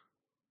wisdom.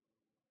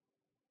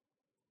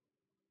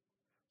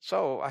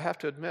 So, I have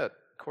to admit,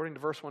 according to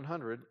verse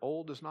 100,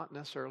 old is not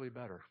necessarily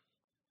better.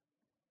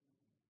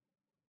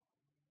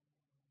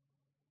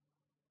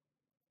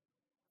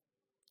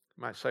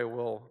 You might say,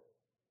 well,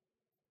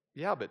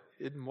 yeah, but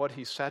isn't what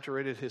he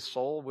saturated his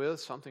soul with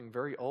something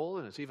very old,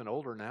 and it's even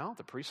older now?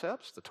 The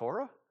precepts, the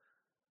Torah?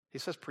 He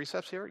says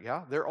precepts here?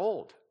 Yeah, they're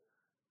old.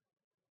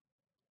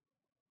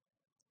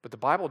 But the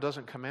Bible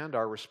doesn't command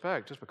our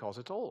respect just because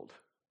it's old.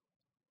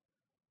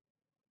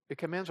 It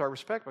commands our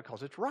respect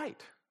because it's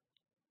right.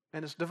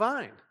 And it's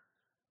divine.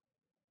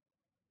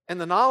 And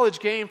the knowledge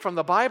gained from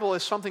the Bible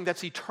is something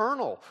that's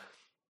eternal.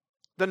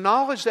 The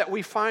knowledge that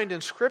we find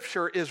in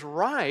Scripture is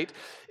right.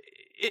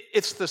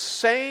 It's the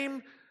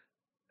same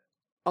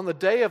on the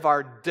day of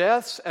our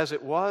deaths as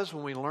it was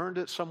when we learned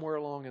it somewhere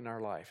along in our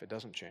life. It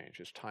doesn't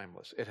change. It's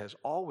timeless. It has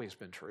always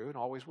been true and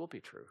always will be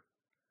true.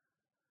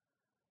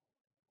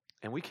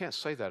 And we can't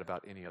say that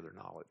about any other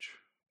knowledge.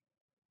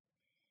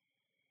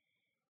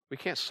 We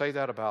can't say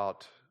that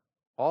about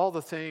all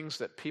the things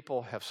that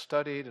people have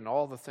studied and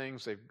all the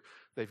things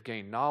they've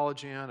gained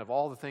knowledge in, of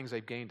all the things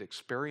they've gained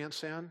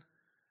experience in.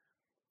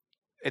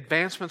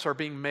 Advancements are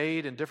being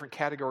made in different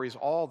categories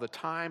all the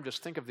time.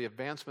 Just think of the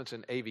advancements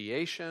in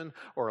aviation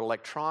or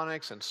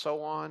electronics and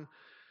so on.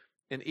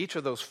 In each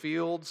of those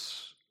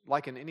fields,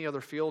 like in any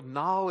other field,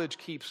 knowledge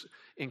keeps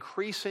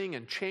increasing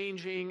and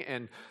changing,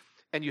 and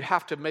you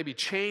have to maybe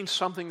change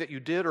something that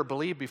you did or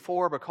believed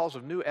before because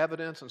of new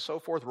evidence and so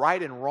forth.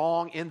 Right and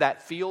wrong in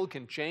that field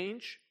can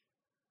change.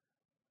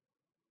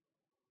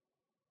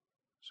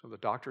 So the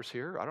doctors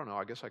here, I don't know,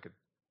 I guess I could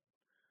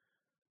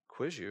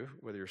quiz you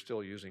whether you're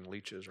still using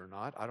leeches or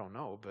not. I don't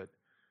know, but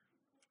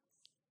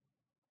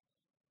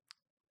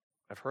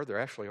I've heard there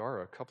actually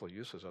are a couple of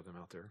uses of them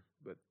out there.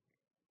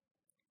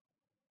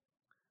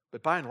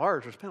 But by and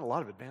large, there's been a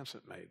lot of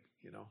advancement made,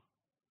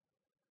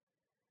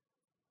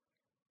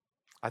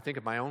 I think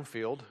of my own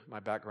field,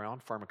 my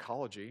background,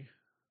 pharmacology.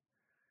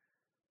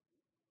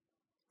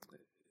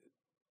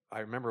 I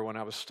remember when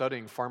I was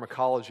studying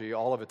pharmacology,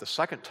 all of it the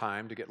second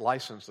time to get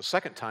licensed, the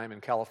second time in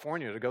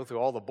California to go through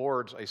all the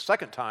boards a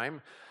second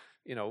time,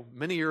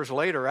 many years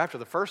later after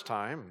the first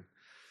time.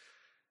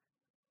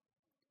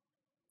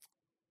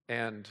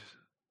 And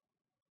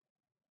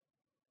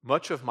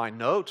much of my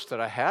notes that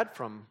I had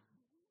from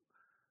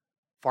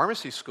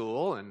pharmacy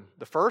school and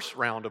the first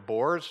round of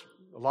boards,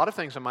 a lot of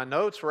things in my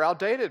notes were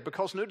outdated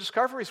because new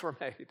discoveries were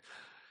made.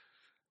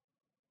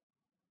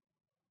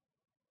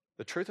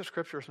 The truth of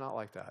Scripture is not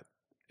like that.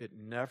 It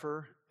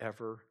never,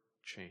 ever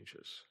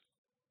changes.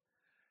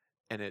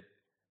 And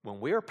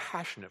when we are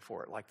passionate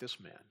for it, like this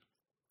man,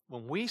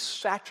 when we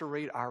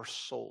saturate our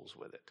souls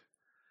with it,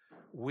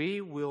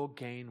 we will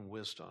gain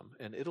wisdom,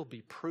 and it'll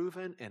be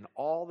proven in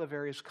all the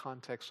various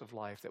contexts of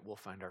life that we'll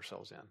find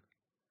ourselves in.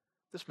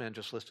 This man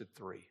just listed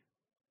 3.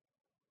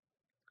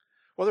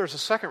 Well, there's a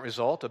second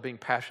result of being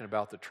passionate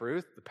about the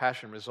truth. The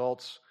passion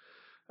results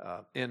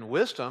in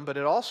wisdom, but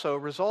it also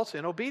results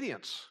in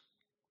obedience.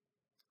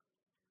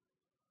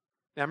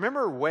 Now,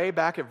 remember way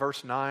back at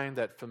verse 9,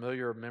 that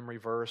familiar memory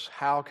verse,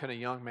 how can a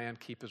young man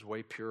keep his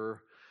way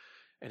pure?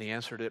 And he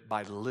answered it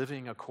by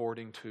living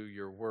according to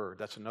your word.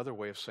 That's another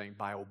way of saying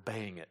by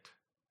obeying it.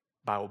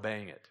 By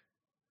obeying it.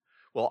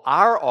 Well,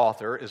 our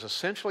author is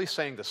essentially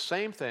saying the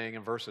same thing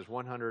in verses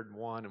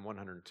 101 and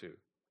 102.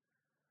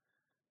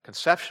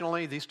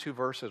 Conceptually, these two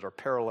verses are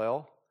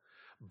parallel.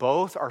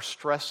 Both are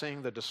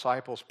stressing the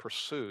disciples'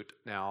 pursuit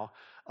now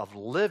of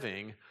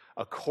living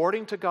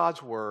according to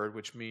God's word,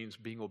 which means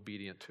being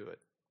obedient to it.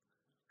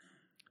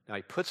 Now,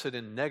 he puts it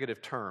in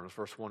negative terms,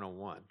 verse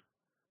 101.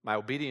 My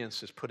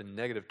obedience is put in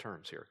negative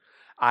terms here.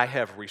 I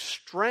have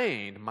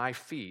restrained my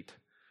feet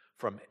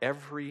from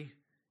every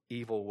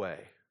evil way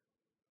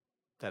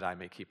that I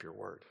may keep your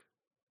word.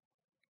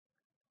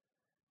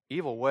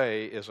 Evil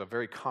way is a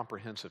very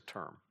comprehensive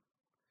term.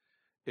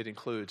 It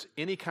includes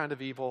any kind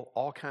of evil,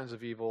 all kinds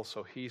of evil,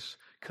 so he's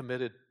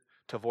committed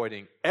to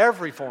avoiding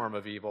every form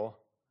of evil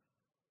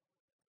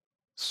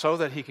so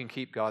that he can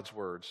keep God's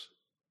words,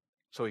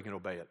 so he can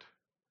obey it.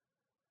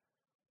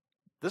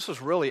 This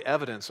is really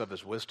evidence of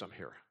his wisdom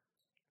here.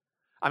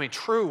 I mean,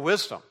 true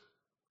wisdom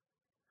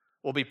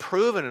will be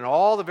proven in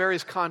all the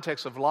various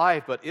contexts of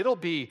life, but it'll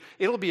be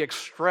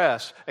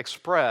expressed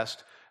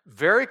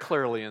very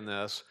clearly in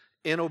this,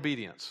 in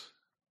obedience.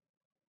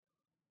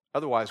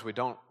 Otherwise,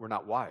 we're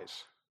not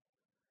wise.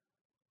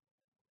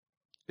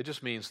 It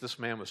just means this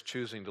man was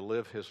choosing to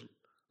live his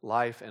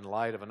life in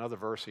light of another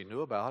verse he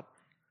knew about,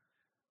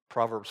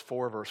 Proverbs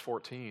 4, verse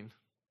 14.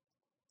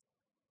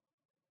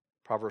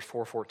 Proverbs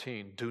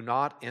 4:14, do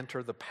not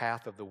enter the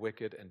path of the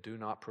wicked and do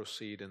not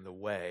proceed in the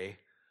way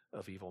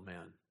of evil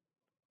men.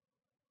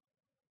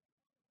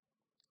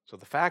 So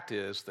the fact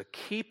is, the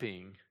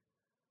keeping,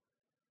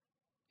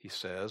 he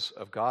says,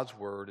 of God's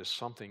word is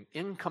something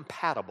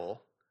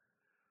incompatible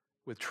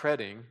with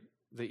treading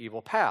the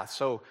evil path.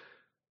 So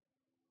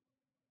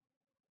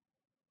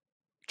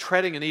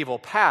treading an evil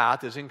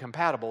path is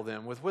incompatible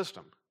then with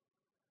wisdom.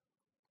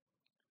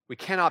 We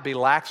cannot be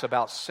lax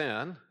about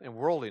sin and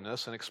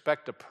worldliness and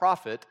expect to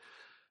profit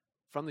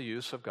from the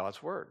use of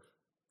God's word.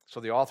 So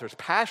the author's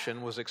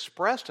passion was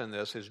expressed in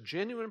this, his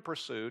genuine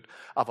pursuit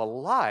of a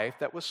life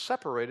that was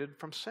separated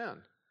from sin.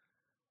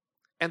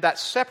 And that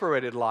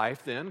separated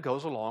life then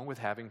goes along with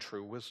having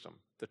true wisdom.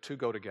 The two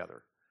go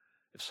together.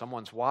 If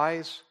someone's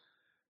wise,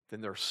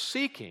 then they're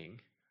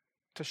seeking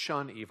to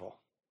shun evil.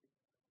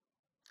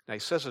 Now he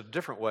says it a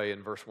different way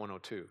in verse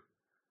 102.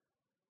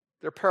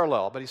 They're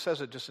parallel, but he says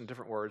it just in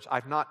different words.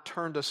 I've not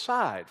turned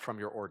aside from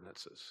your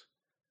ordinances.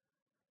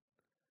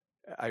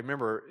 I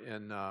remember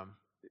in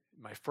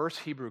my first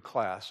Hebrew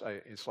class,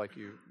 it's like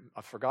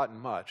I've forgotten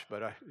much,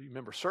 but I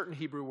remember certain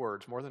Hebrew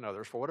words more than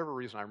others. For whatever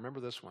reason, I remember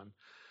this one.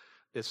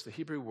 It's the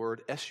Hebrew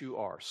word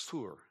S-U-R,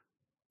 sur.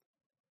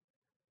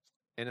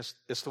 And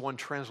it's the one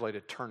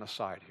translated turn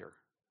aside here.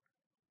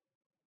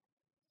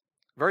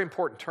 Very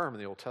important term in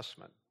the Old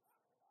Testament.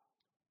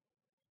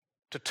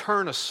 To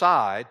turn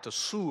aside, to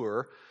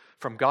sur,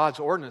 from God's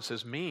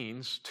ordinances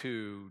means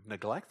to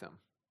neglect them,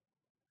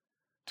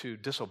 to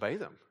disobey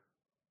them.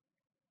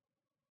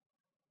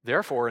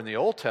 Therefore, in the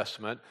Old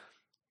Testament,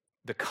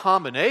 the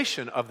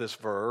combination of this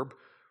verb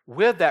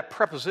with that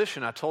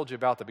preposition I told you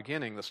about at the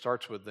beginning that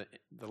starts with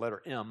the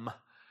letter M,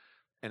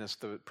 and it's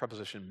the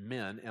preposition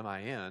min,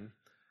 M-I-N,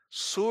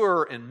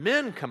 sur and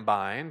min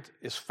combined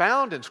is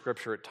found in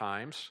Scripture at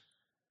times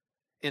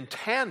in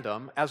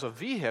tandem as a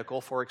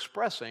vehicle for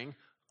expressing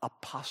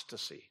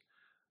apostasy.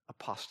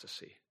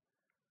 Apostasy.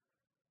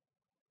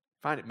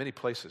 Find it many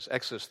places.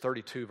 Exodus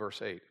 32,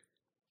 verse 8.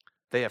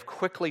 They have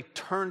quickly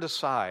turned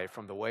aside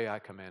from the way I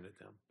commanded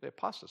them. They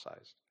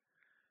apostatized.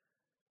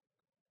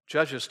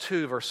 Judges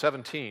 2, verse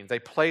 17. They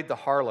played the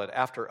harlot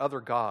after other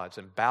gods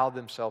and bowed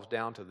themselves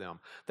down to them.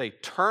 They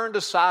turned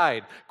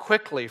aside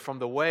quickly from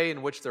the way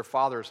in which their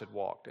fathers had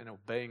walked in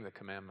obeying the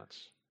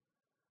commandments.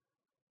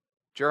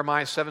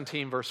 Jeremiah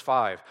 17, verse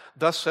 5,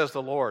 thus says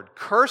the Lord,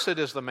 cursed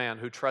is the man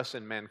who trusts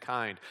in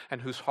mankind and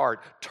whose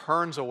heart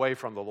turns away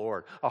from the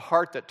Lord. A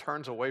heart that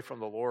turns away from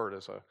the Lord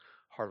is a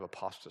heart of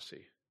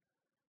apostasy.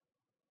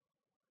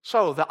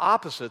 So the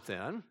opposite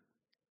then,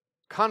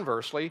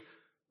 conversely,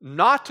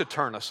 not to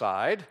turn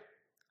aside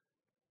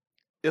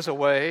is a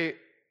way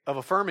of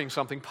affirming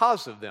something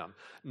positive then.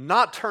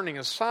 Not turning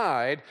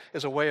aside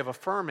is a way of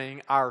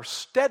affirming our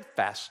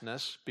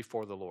steadfastness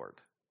before the Lord.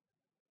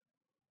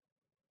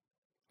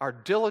 Our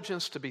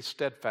diligence to be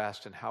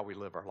steadfast in how we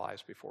live our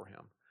lives before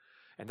Him.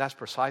 And that's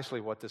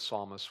precisely what this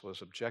psalmist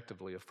was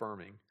objectively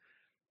affirming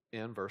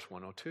in verse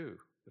 102,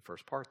 the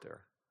first part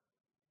there.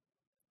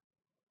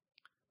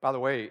 By the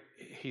way,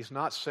 he's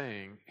not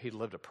saying he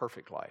lived a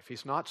perfect life.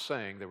 He's not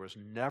saying there was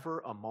never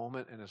a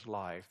moment in his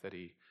life that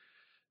he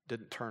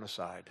didn't turn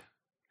aside.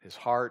 His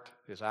heart,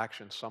 his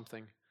actions,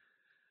 something.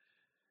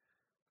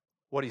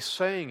 What he's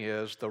saying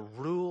is the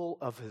rule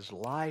of his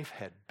life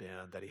had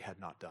been that he had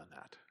not done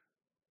that.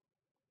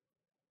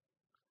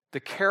 The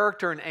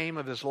character and aim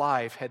of his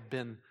life had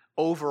been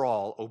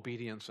overall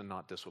obedience and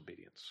not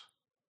disobedience.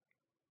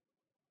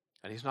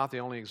 And he's not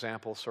the only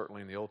example,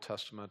 certainly in the Old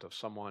Testament, of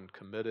someone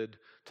committed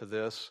to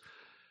this.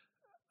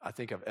 I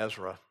think of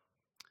Ezra.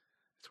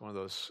 It's one of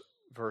those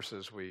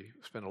verses we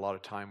spend a lot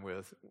of time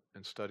with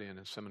and studying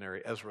in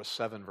seminary. Ezra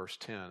 7, verse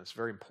 10. It's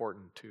very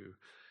important to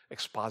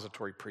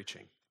expository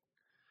preaching.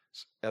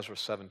 It's Ezra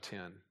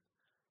 7:10.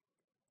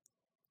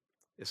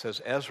 It says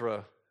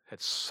Ezra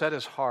had set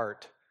his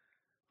heart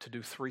to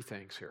do three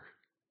things here.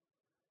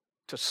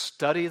 To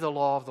study the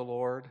law of the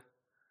Lord,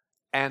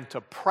 and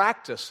to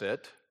practice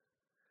it,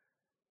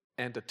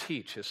 and to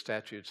teach His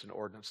statutes and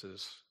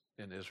ordinances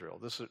in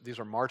Israel. These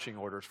are marching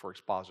orders for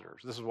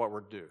expositors. This is what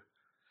we're to do.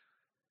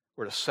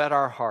 We're to set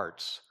our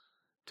hearts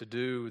to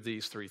do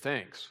these three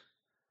things.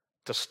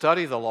 To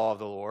study the law of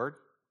the Lord,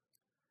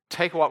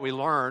 take what we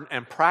learn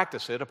and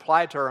practice it,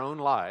 apply it to our own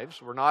lives.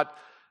 We're not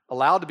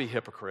allowed to be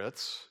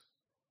hypocrites.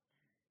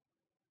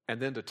 And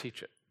then to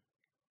teach it.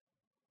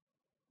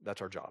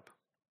 That's our job.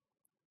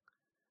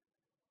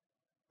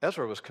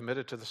 Ezra was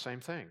committed to the same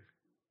thing.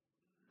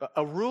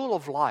 A rule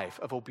of life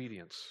of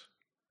obedience.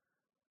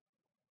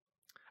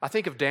 I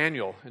think of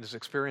Daniel and his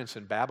experience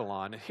in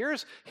Babylon.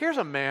 Here's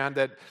a man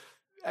that,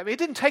 it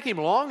didn't take him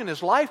long in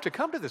his life to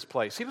come to this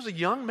place. He was a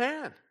young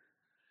man.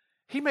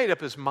 He made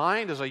up his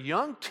mind as a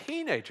young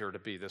teenager to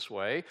be this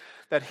way,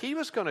 that he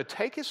was going to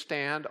take his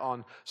stand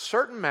on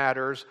certain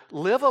matters,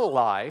 live a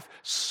life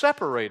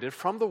separated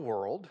from the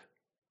world.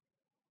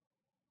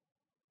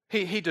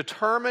 He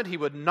determined he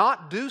would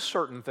not do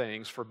certain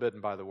things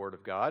forbidden by the Word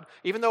of God,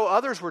 even though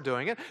others were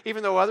doing it,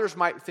 even though others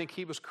might think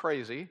he was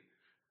crazy.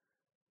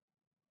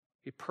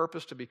 He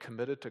purposed to be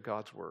committed to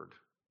God's Word.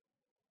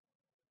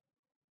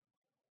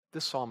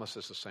 This psalmist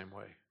is the same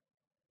way.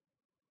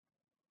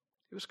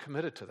 He was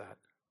committed to that.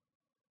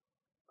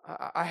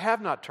 I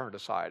have not turned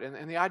aside.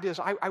 And the idea is,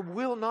 I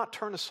will not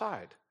turn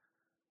aside.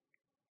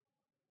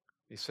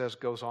 He says,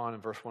 goes on in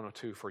verse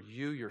 102, for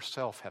you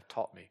yourself have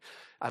taught me.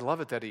 I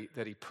love it that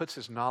he puts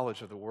his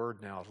knowledge of the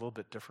Word now a little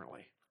bit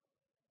differently.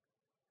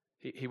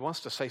 He wants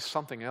to say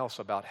something else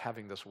about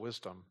having this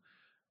wisdom.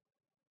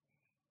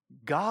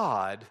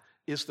 God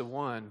is the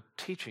one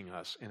teaching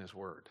us in His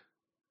Word.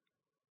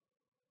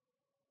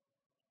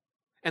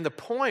 And the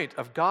point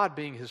of God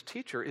being His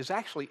teacher is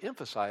actually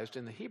emphasized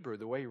in the Hebrew,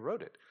 the way He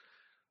wrote it.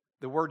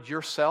 The word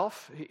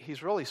yourself,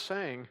 He's really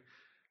saying,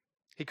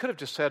 He could have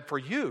just said, for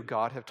you,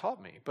 God, have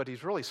taught me. But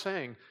He's really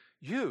saying,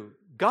 you,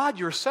 God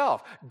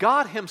yourself,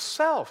 God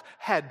Himself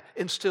had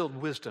instilled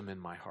wisdom in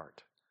my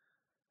heart.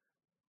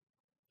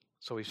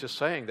 So He's just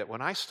saying that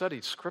when I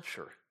studied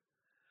Scripture,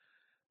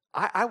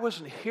 I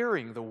wasn't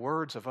hearing the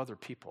words of other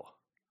people,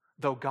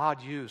 though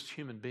God used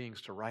human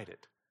beings to write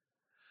it.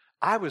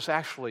 I was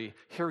actually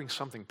hearing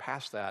something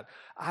past that.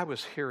 I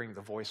was hearing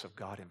the voice of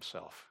God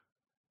Himself.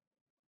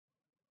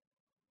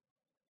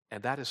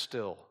 And that is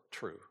still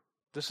true.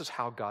 This is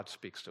how God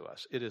speaks to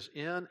us. It is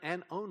in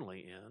and only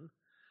in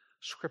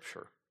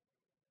Scripture.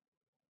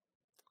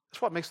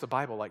 That's what makes the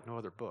Bible like no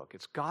other book.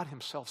 It's God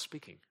Himself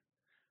speaking.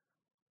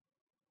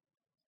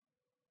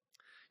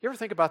 You ever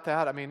think about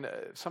that? I mean,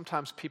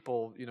 sometimes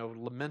people,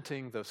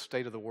 lamenting the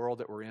state of the world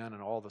that we're in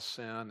and all the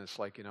sin, it's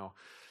like,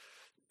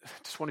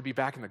 just want to be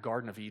back in the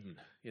Garden of Eden,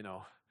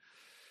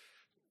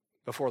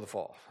 before the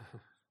fall.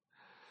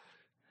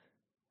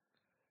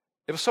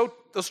 It was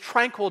those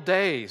tranquil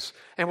days,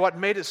 and what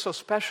made it so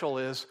special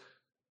is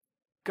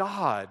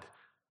God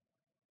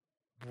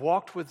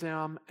walked with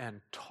them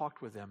and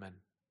talked with them and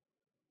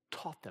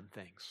taught them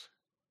things,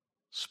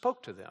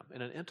 spoke to them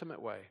in an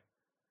intimate way.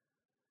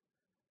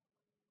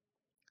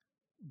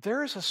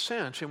 There is a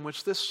sense in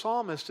which this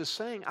psalmist is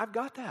saying, I've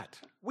got that.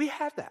 We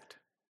have that.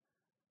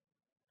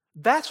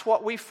 That's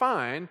what we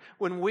find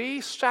when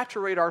we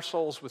saturate our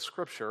souls with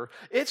Scripture.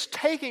 It's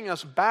taking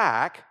us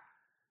back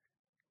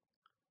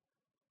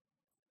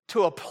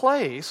to a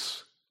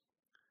place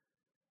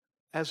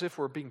as if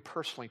we're being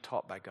personally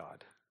taught by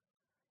God.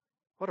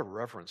 What a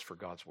reverence for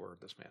God's Word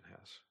this man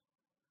has.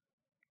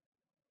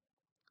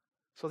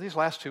 So these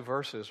last two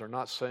verses are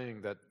not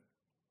saying that,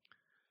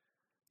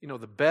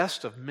 the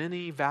best of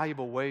many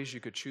valuable ways you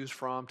could choose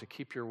from to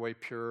keep your way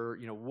pure.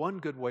 One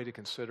good way to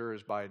consider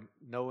is by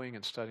knowing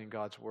and studying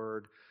God's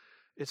Word.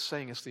 It's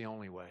saying it's the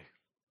only way.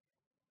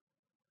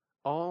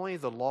 Only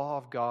the law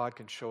of God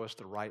can show us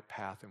the right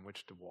path in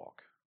which to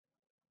walk.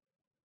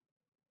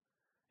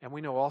 And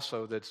we know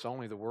also that it's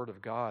only the Word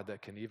of God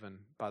that can, even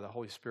by the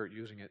Holy Spirit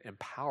using it,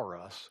 empower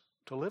us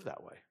to live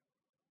that way.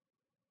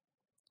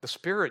 The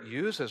Spirit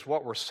uses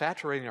what we're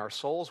saturating our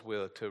souls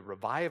with to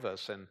revive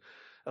us and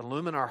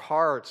illumine our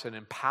hearts and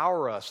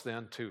empower us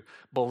then to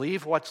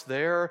believe what's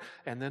there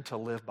and then to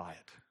live by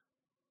it.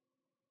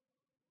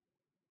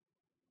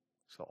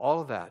 So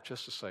all of that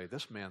just to say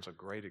this man's a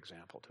great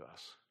example to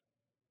us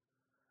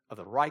of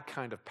the right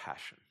kind of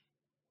passion.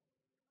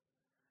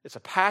 It's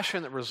a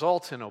passion that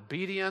results in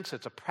obedience.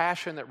 It's a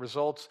passion that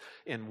results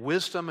in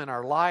wisdom in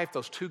our life.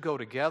 Those two go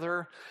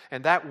together,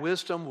 and that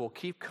wisdom will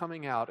keep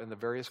coming out in the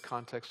various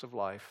contexts of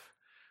life,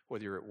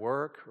 whether you're at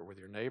work or with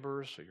your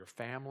neighbors or your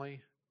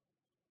family,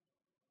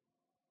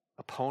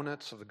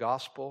 opponents of the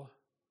gospel.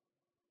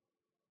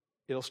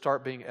 It'll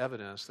start being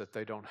evidence that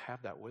they don't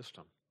have that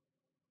wisdom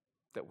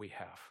that we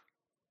have.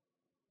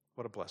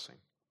 What a blessing.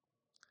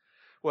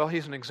 Well,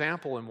 he's an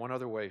example in one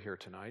other way here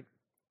tonight.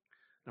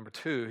 Number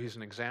two, he's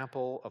an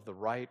example of the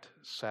right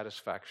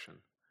satisfaction.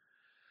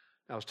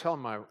 Now, I was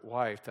telling my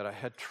wife that I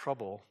had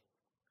trouble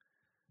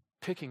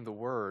picking the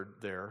word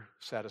there,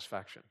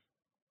 satisfaction.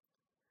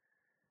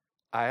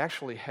 I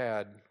actually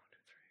had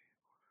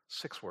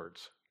 6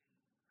 words.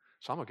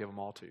 So I'm going to give them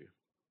all to you.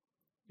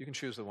 You can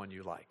choose the one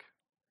you like.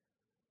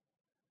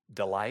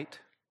 Delight,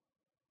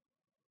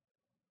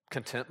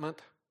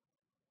 contentment,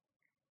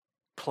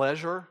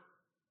 pleasure,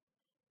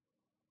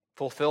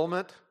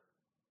 fulfillment,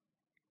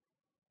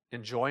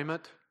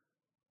 enjoyment.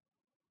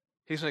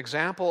 He's an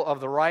example of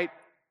the right,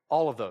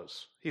 all of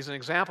those. He's an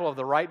example of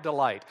the right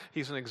delight.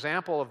 He's an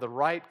example of the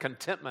right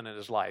contentment in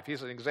his life.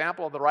 He's an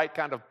example of the right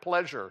kind of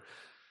pleasure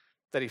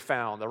that he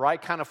found, the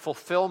right kind of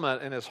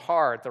fulfillment in his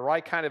heart, the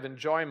right kind of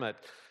enjoyment,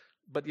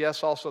 but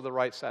yes, also the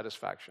right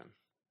satisfaction.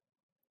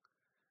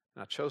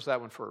 And I chose that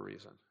one for a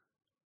reason.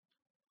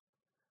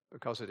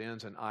 Because it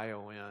ends in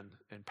I-O-N,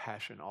 and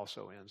passion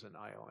also ends in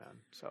I-O-N.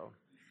 So,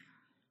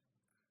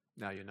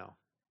 now you know.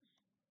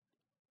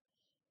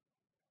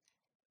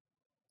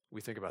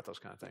 We think about those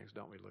kind of things,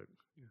 don't we, Luke?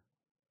 Yeah.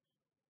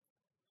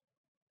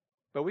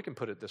 But we can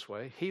put it this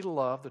way. He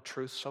loved the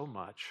truth so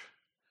much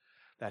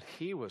that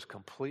he was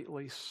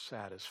completely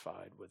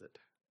satisfied with it.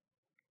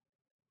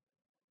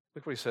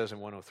 Look what he says in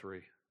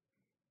 103.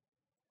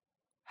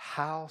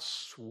 How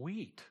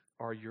sweet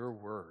are your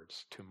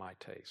words to my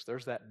taste.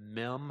 There's that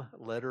mem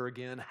letter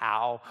again.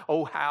 How,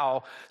 oh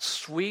how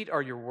sweet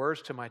are your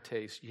words to my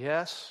taste.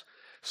 Yes,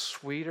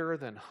 sweeter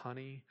than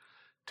honey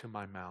to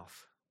my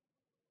mouth.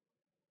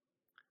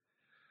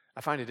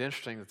 I find it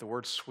interesting that the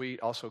word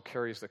sweet also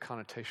carries the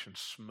connotation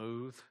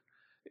smooth.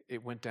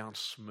 It went down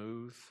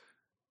smooth.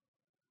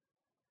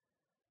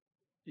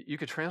 You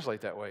could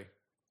translate that way.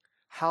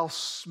 How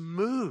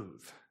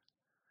smooth,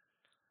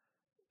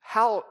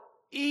 how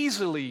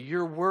easily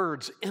your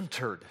words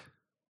entered.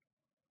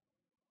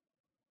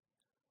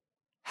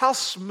 How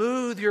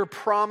smooth your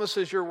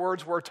promises, your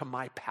words were to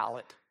my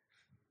palate,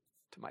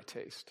 to my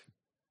taste.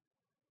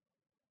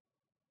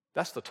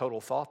 That's the total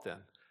thought then.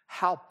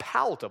 How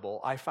palatable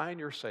I find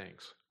your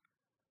sayings,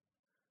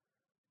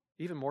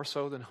 even more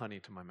so than honey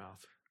to my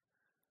mouth.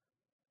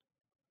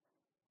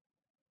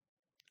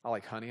 I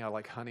like honey. I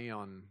like honey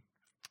on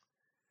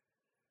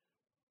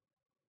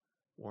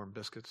warm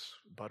biscuits,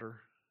 butter,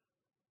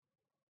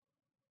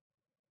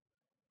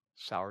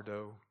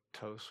 sourdough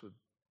toast with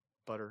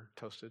butter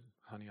toasted,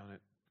 honey on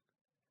it.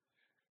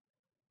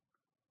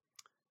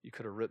 You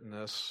could have written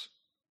this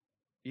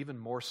even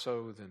more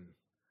so than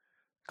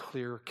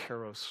clear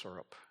Karo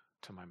syrup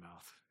to my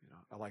mouth.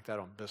 I like that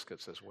on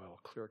biscuits as well.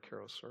 Clear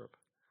Karo syrup,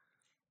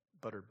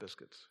 buttered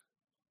biscuits.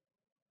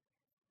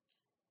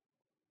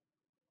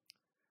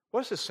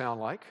 What does this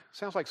sound like?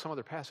 Sounds like some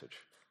other passage.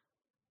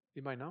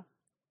 You might know.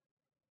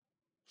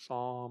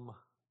 Psalm, a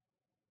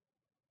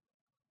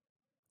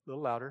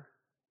little louder.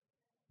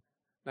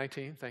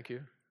 19, thank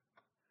you.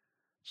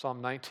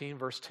 Psalm 19,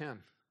 verse 10.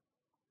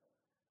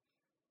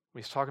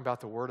 He's talking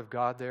about the Word of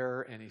God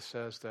there, and he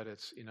says that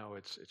it's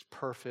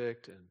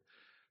perfect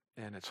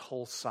and it's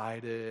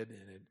whole-sided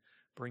and it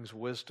brings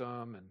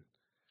wisdom and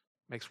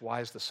makes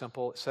wise the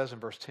simple. It says in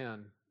verse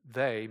 10,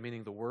 they,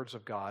 meaning the words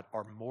of God,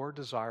 are more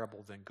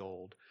desirable than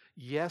gold,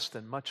 yes,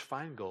 than much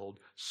fine gold,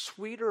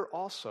 sweeter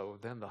also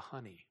than the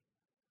honey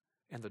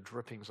and the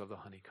drippings of the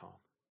honeycomb.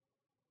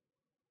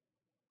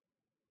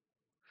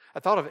 I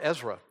thought of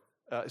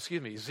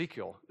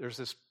Ezekiel. There's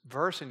this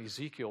verse in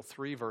Ezekiel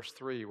 3, verse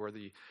 3, where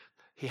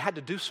he had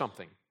to do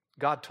something.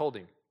 God told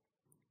him.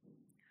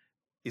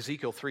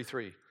 Ezekiel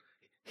 3:3.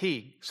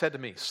 He said to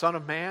me, Son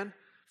of man,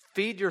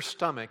 feed your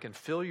stomach and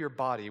fill your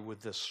body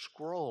with this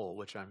scroll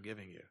which I'm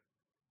giving you.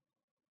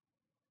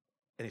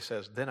 And he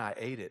says, then I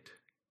ate it,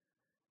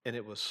 and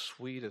it was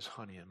sweet as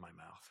honey in my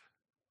mouth.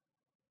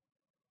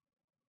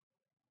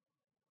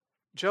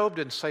 Job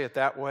didn't say it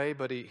that way,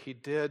 but he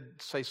did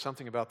say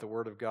something about the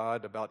Word of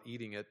God, about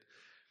eating it.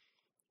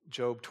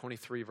 Job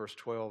 23, verse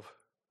 12.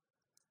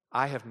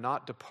 I have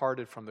not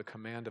departed from the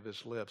command of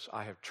his lips.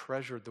 I have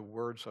treasured the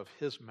words of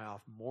his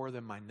mouth more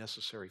than my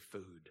necessary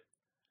food.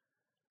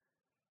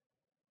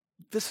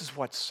 This is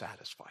what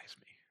satisfies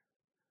me.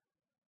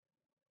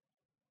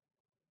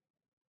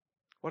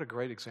 What a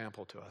great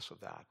example to us of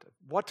that.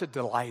 What to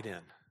delight in.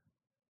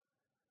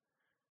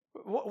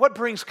 What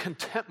brings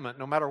contentment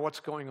no matter what's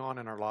going on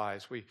in our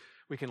lives?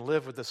 We can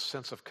live with this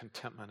sense of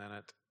contentment in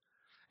it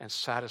and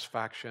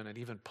satisfaction and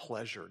even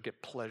pleasure,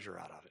 get pleasure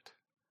out of it.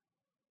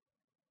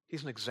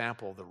 He's an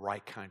example of the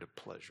right kind of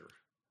pleasure.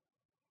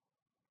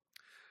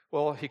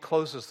 Well, he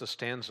closes the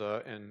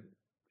stanza, and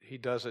he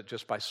does it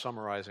just by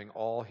summarizing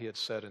all he had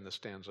said in the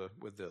stanza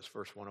with this,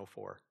 verse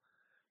 104.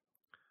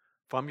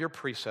 From your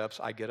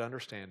precepts I get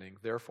understanding,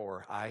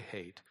 therefore I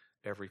hate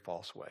every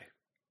false way.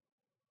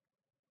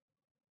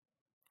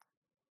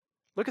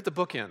 Look at the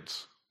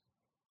bookends.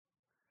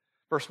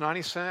 Verse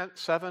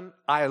 97,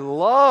 I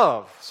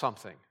love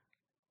something.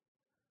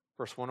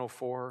 Verse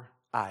 104,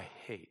 I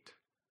hate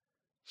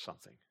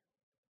something.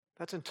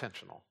 That's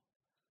intentional.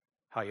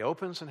 How he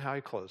opens and how he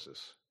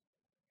closes.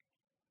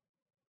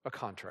 A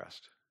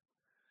contrast.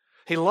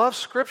 He loves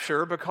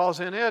Scripture because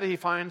in it he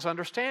finds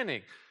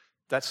understanding.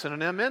 That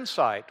synonym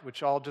insight,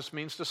 which all just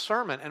means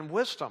discernment and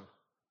wisdom.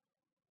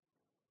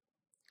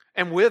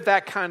 And with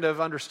that kind of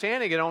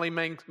understanding, it only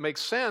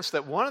makes sense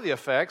that one of the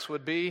effects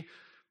would be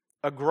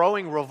a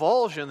growing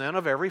revulsion then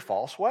of every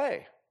false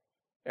way.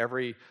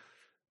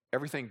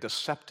 Everything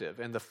deceptive.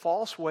 And the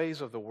false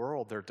ways of the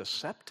world, they're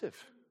deceptive.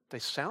 They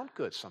sound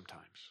good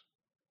sometimes.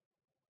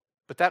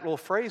 But that little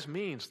phrase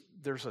means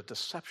there's a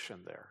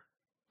deception there.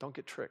 Don't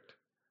get tricked.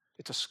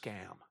 It's a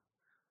scam.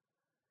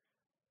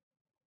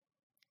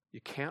 You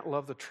can't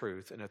love the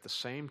truth and at the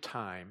same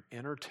time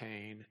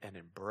entertain and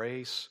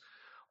embrace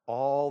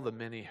all the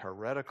many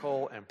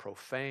heretical and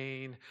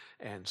profane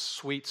and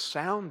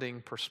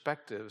sweet-sounding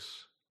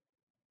perspectives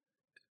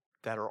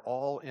that are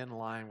all in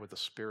line with the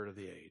spirit of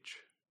the age.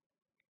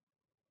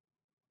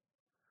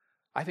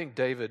 I think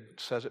David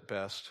says it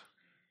best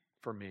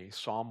for me,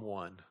 Psalm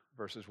 1,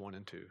 verses 1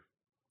 and 2.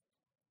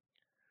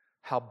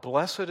 How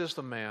blessed is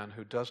the man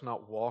who does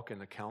not walk in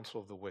the counsel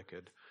of the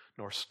wicked,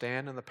 nor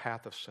stand in the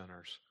path of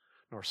sinners,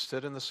 nor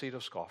sit in the seat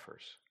of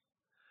scoffers.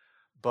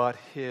 But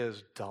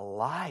his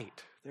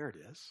delight, there it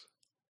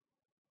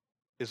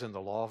is in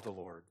the law of the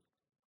Lord.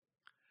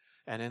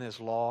 And in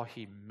his law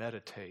he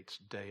meditates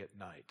day and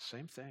night.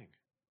 Same thing.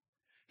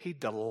 He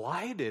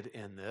delighted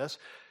in this,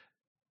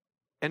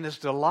 and his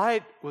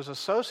delight was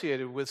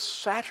associated with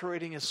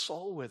saturating his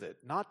soul with it,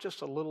 not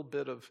just a little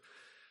bit of,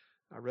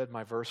 I read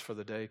my verse for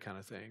the day kind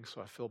of thing,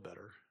 so I feel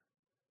better.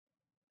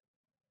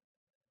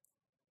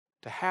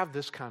 To have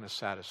this kind of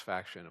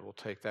satisfaction, it will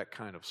take that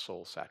kind of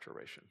soul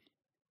saturation.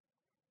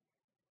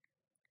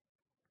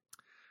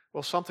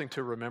 Well, something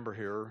to remember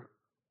here.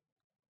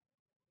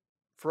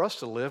 For us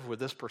to live with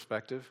this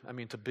perspective,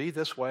 to be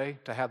this way,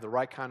 to have the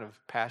right kind of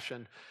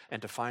passion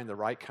and to find the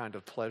right kind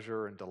of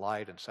pleasure and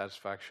delight and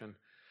satisfaction,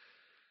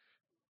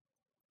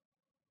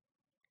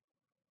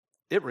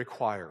 it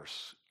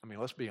requires,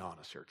 let's be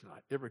honest here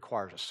tonight, it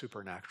requires a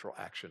supernatural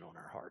action on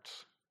our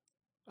hearts.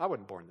 I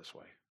wasn't born this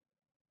way.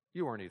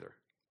 You weren't either.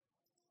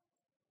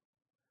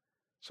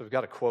 So we've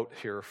got a quote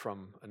here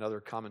from another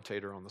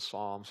commentator on the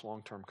Psalms,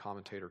 long-term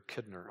commentator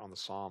Kidner on the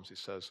Psalms. He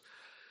says,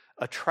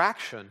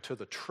 "Attraction to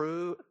the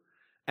true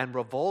and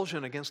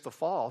revulsion against the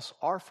false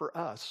are for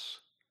us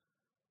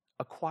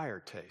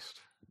acquired taste."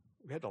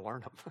 We had to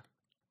learn them. I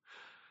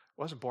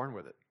wasn't born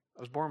with it. I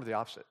was born with the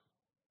opposite.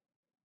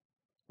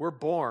 We're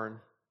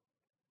born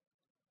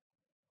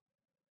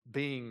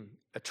being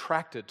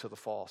attracted to the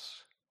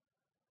false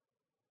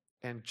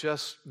and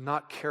just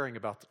not caring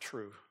about the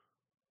true.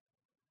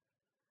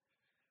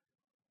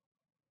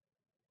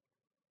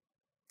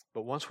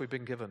 But once we've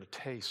been given a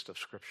taste of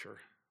Scripture,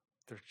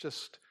 there's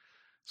just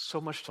so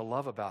much to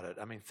love about it.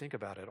 Think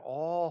about it.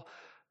 All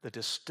the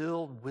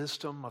distilled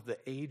wisdom of the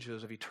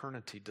ages of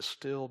eternity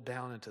distilled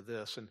down into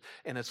this.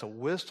 And it's a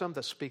wisdom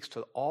that speaks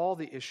to all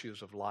the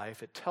issues of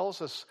life. It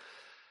tells us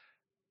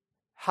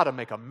how to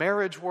make a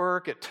marriage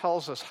work. It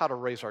tells us how to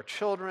raise our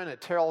children. It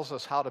tells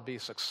us how to be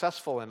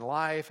successful in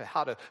life,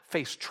 how to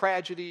face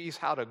tragedies,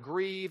 how to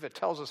grieve. It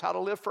tells us how to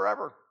live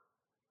forever.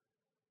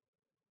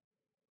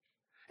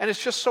 And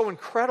it's just so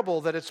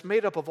incredible that it's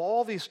made up of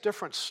all these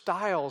different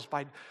styles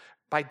by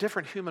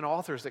different human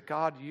authors that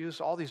God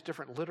used, all these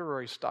different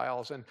literary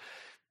styles. And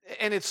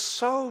it's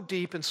so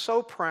deep and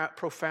so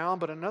profound,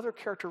 but another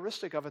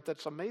characteristic of it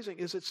that's amazing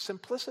is its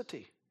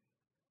simplicity.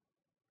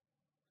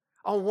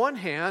 On one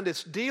hand,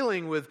 it's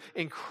dealing with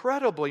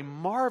incredibly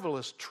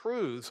marvelous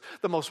truths,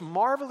 the most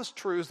marvelous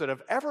truths that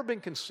have ever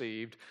been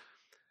conceived,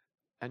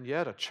 and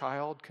yet a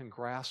child can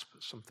grasp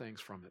some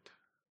things from it.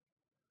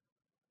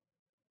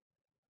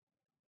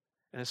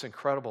 And it's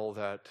incredible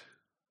that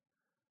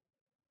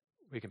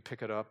we can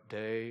pick it up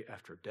day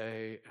after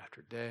day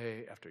after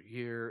day after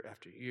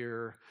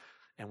year,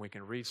 and we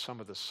can read some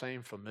of the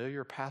same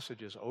familiar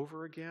passages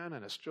over again,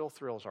 and it still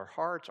thrills our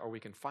hearts, or we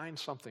can find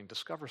something,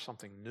 discover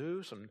something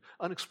new, some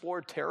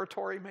unexplored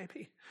territory maybe.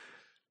 It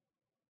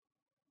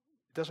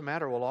doesn't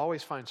matter, we'll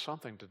always find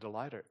something to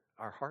delight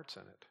our hearts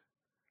in it.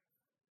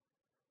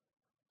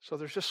 So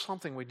there's just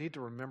something we need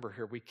to remember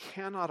here. We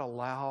cannot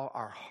allow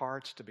our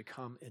hearts to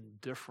become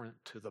indifferent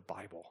to the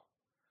Bible.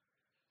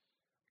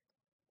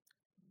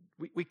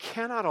 We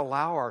cannot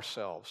allow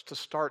ourselves to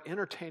start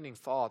entertaining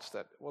thoughts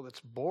that, well,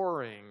 it's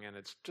boring and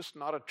it's just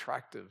not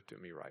attractive to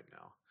me right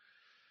now.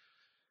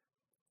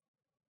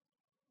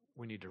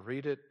 We need to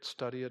read it,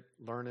 study it,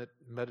 learn it,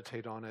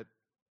 meditate on it.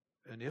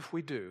 And if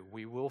we do,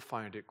 we will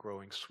find it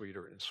growing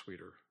sweeter and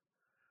sweeter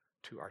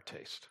to our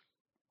taste.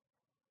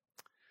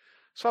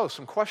 So,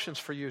 some questions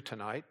for you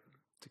tonight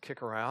to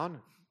kick around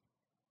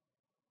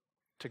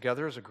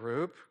together as a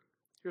group.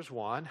 Here's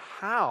one.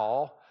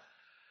 How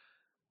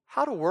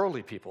do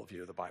worldly people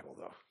view the Bible,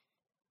 though?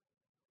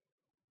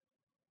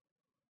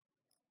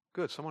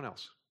 Good. Someone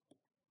else.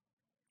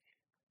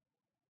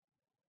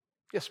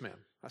 Yes, ma'am.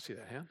 I see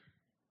that hand.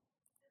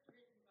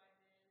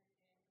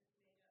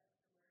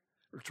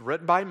 It's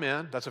written by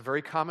men. That's a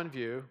very common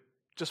view.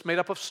 Just made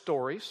up of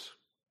stories.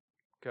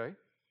 Okay.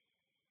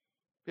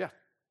 Yeah.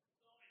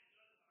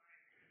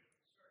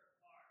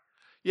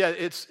 Yeah,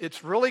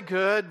 it's really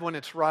good when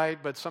it's right,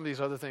 but some of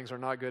these other things are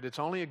not good. It's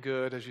only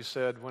good, as you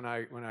said, when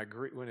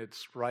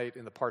it's right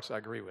in the parts I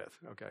agree with.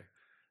 Okay.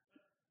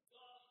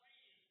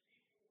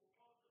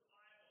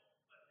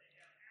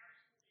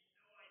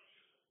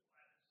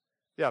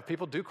 Yeah,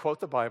 people do quote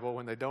the Bible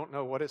when they don't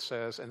know what it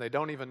says, and they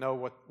don't even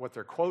know what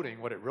they're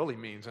quoting, what it really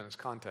means in its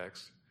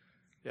context.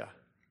 Yeah.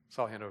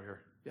 So I'll hand over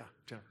here. Yeah,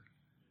 Jennifer.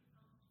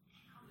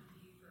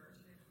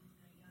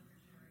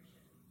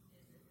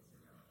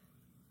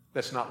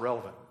 That's not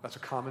relevant. That's a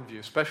common view,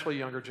 especially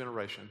younger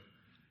generation.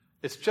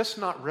 It's just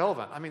not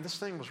relevant. This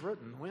thing was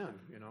written when,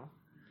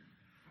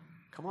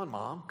 Come on,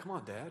 Mom. Come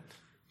on, Dad.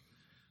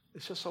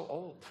 It's just so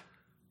old.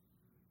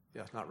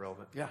 Yeah, it's not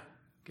relevant. Yeah,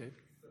 Gabe.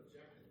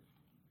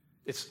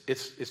 It's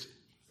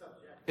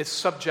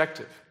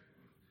subjective.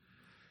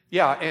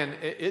 Yeah, and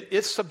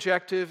it's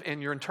subjective,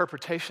 and your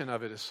interpretation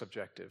of it is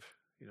subjective.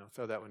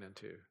 Throw that one in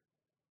too.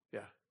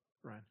 Yeah,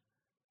 Ryan.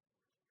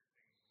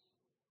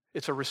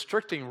 It's a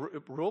restricting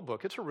rule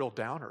book. It's a real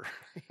downer.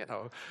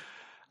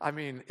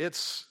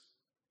 It's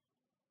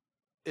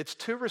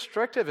too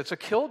restrictive. It's a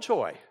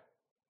killjoy.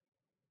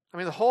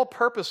 The whole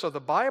purpose of the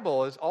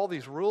Bible is all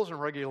these rules and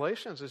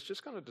regulations is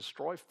just going to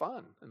destroy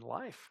fun and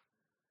life.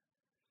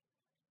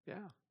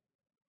 Yeah.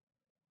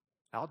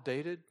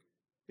 Outdated.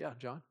 Yeah,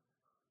 John?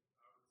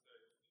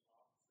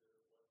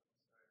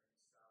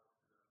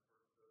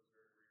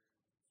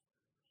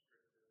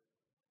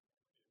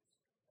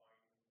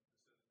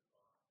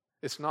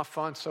 It's not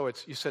fun. So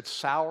you said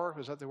sour,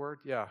 is that the word?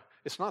 Yeah.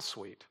 It's not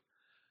sweet.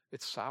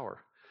 It's sour.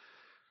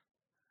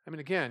 I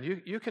mean,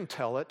 again, you can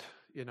tell it,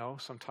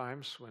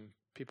 sometimes when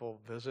people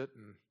visit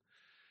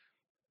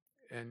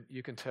and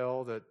you can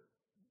tell that,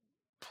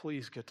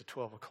 please get to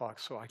 12 o'clock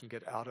so I can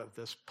get out of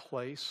this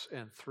place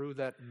and through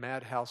that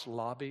madhouse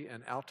lobby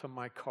and out to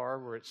my car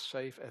where it's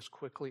safe as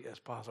quickly as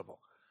possible.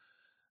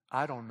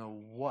 I don't know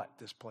what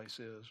this place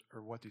is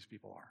or what these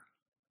people are.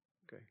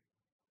 Okay.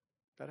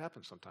 That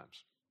happens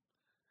sometimes.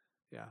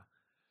 Yeah.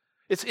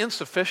 It's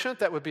insufficient.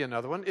 That would be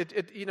another one.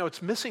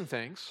 It's missing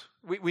things.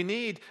 We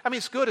need,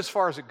 it's good as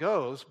far as it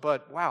goes,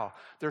 but wow,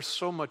 there's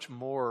so much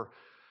more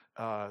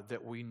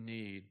that we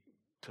need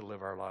to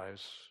live our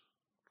lives.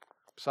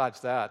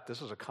 Besides that,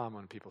 this is a common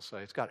one people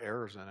say, it's got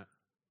errors in it.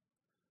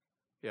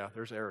 Yeah,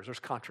 there's errors. There's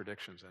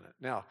contradictions in it.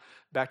 Now,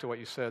 back to what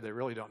you said, they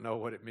really don't know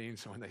what it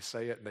means when they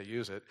say it and they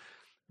use it.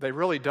 They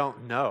really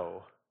don't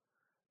know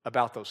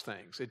about those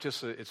things.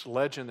 It's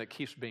legend that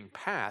keeps being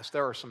passed.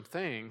 There are some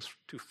things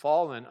to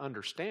fallen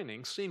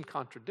understanding seem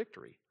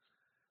contradictory.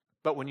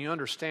 But when you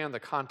understand the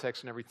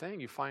context and everything,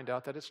 you find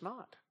out that it's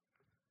not.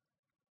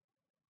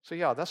 So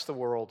yeah, that's the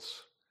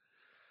world's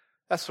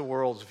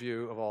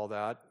view of all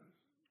that.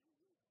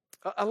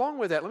 Along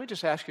with that, let me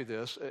just ask you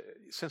this.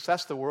 Since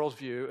that's the world's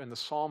view and the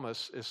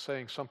psalmist is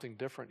saying something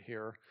different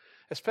here,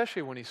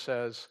 especially when he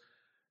says,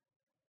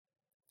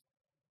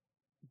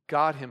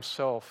 God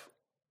himself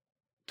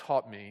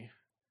taught me.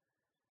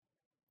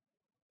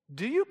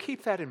 Do you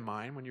keep that in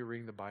mind when you're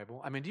reading the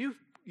Bible? Do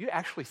you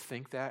actually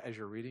think that as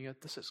you're reading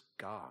it? This is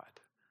God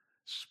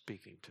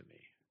speaking to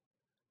me.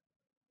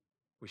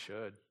 We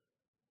should.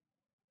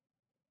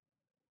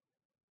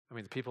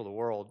 The people of the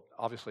world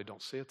obviously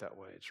don't see it that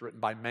way. It's written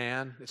by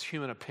man. It's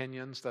human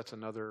opinions. That's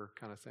another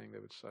kind of thing they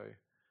would say.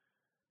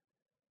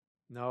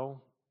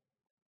 No.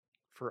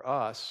 For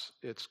us,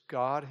 it's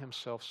God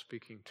himself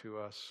speaking to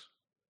us.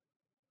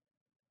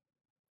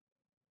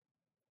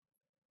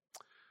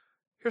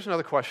 Here's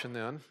another question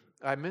then.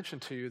 I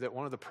mentioned to you that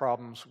one of the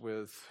problems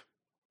with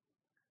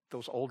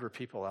those older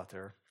people out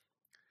there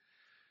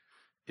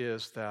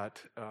is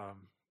that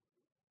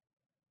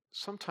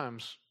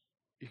sometimes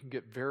you can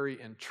get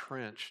very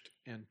entrenched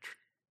in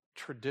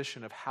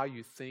tradition of how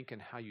you think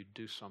and how you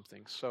do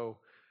something. So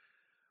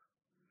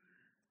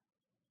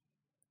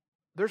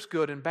there's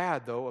good and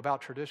bad, though,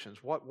 about traditions.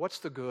 What's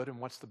the good and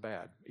what's the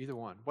bad? Either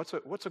one. What's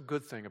a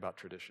good thing about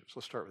traditions?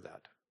 Let's start with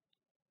that.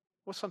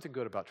 What's something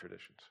good about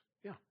traditions?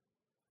 Yeah.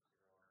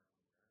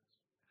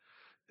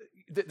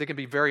 They can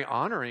be very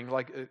honoring,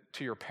 like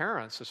to your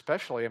parents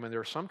especially.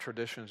 There are some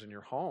traditions in your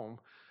home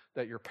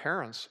that your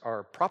parents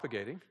are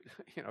propagating,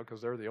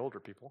 because they're the older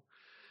people.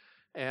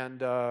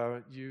 And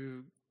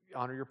you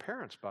honor your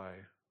parents by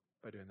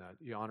doing that.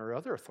 You honor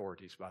other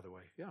authorities, by the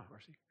way. Yeah,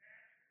 Marcy.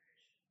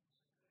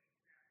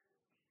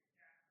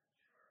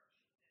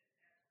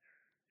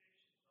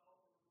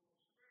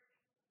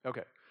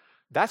 Okay.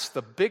 That's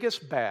the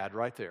biggest bad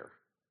right there.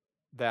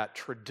 That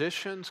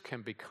traditions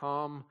can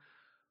become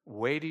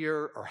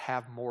weightier or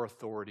have more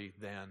authority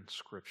than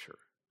Scripture.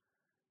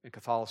 And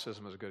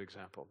Catholicism is a good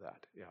example of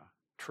that. Yeah.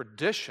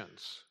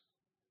 Traditions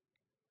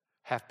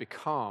have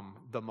become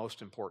the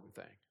most important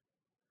thing.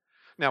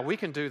 Now, we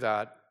can do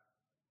that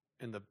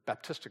in the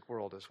Baptistic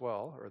world as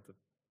well, or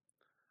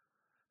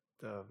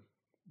the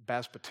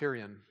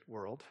Presbyterian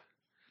world.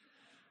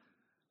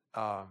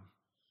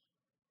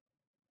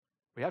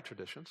 We have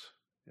traditions,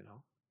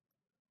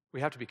 We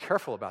have to be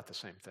careful about the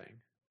same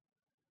thing.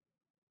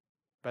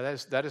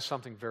 But that is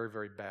something very,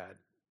 very bad.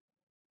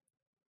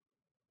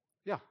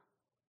 Yeah.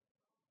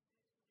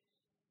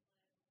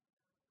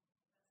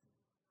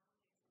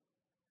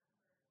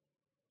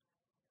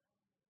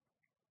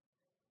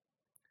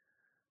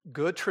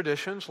 Good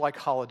traditions, like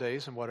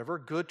holidays and whatever,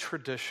 good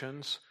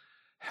traditions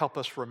help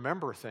us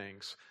remember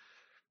things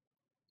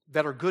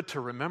that are good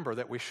to remember,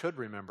 that we should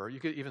remember. You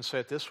could even say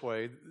it this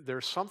way: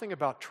 there's something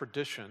about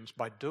traditions,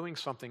 by doing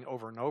something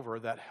over and over,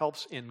 that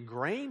helps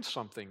ingrain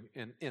something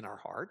in our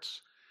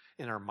hearts,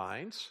 in our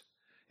minds,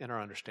 in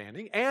our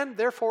understanding, and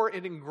therefore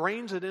it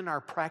ingrains it in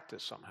our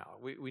practice somehow.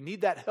 We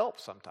need that help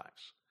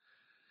sometimes.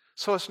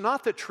 So it's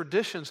not that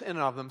traditions in and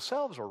of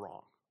themselves are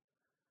wrong.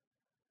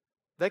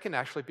 They can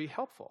actually be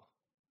helpful.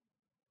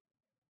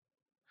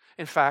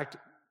 In fact,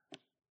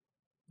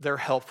 they're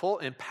helpful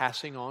in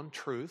passing on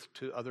truth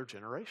to other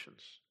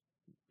generations.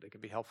 They can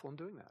be helpful in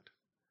doing that.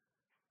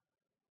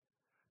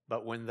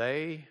 But when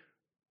they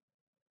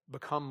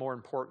become more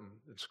important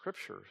than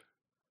Scripture,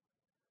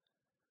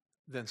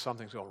 then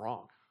something's gone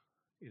wrong.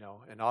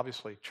 And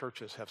obviously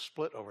churches have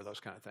split over those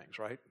kind of things,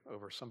 right?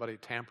 Over somebody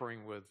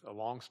tampering with a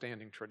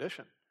long-standing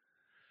tradition,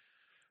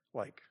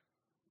 like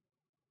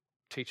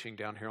teaching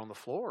down here on the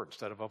floor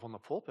instead of up on the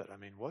pulpit.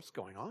 What's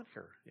going on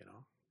here,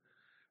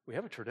 We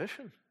have a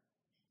tradition.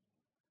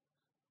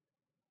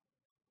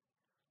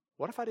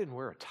 What if I didn't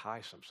wear a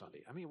tie some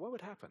Sunday? What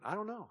would happen? I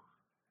don't know.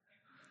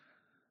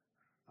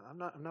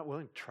 I'm not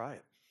willing to try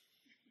it.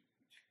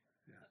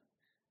 Yeah.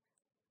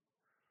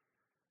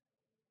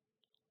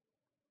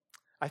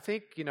 I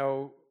think,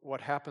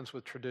 what happens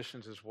with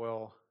traditions as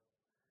well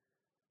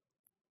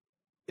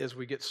is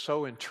we get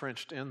so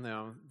entrenched in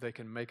them, they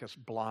can make us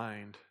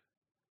blind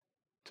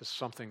to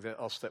something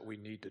else that we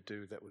need to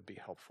do that would be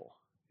helpful.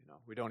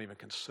 We don't even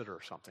consider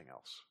something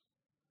else.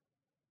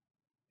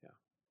 Yeah.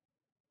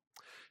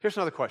 Here's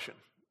another question.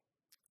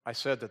 I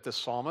said that this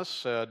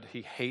psalmist said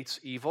he hates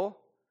evil.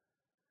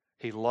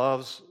 He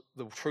loves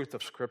the truth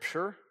of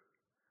Scripture.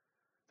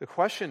 The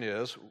question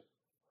is,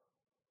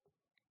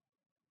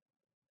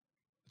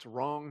 it's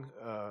wrong,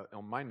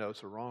 on my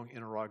notes, a wrong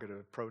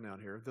interrogative pronoun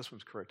here. This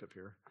one's correct up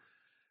here.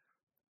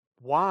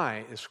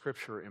 Why is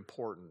Scripture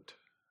important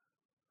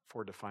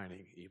for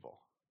defining evil?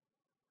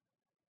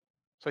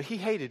 So he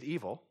hated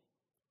evil.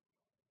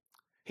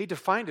 He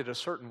defined it a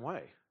certain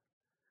way.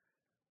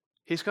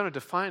 He's going to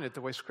define it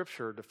the way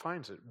Scripture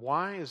defines it.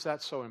 Why is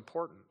that so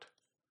important?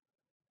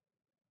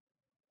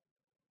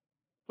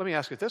 Let me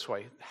ask it this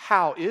way.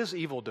 How is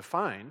evil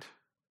defined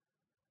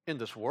in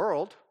this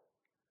world?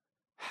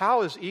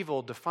 How is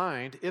evil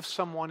defined if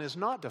someone is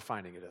not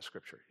defining it as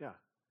Scripture? Yeah.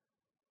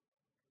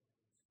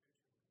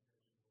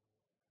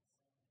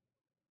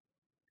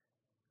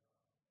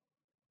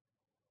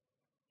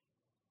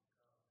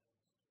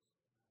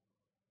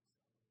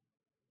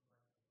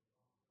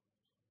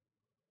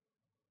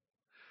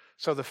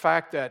 So the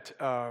fact that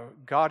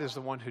God is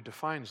the one who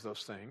defines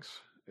those things,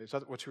 is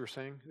that what you were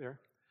saying there?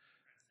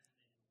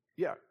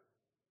 Yeah.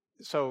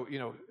 So,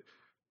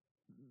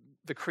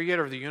 the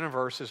creator of the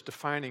universe is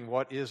defining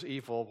what is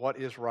evil, what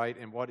is right,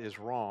 and what is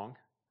wrong.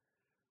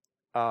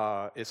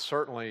 It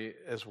certainly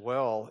as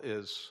well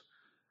is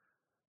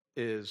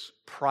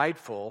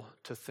prideful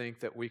to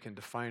think that we can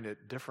define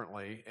it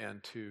differently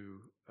and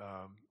to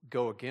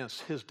go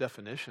against his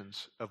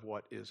definitions of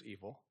what is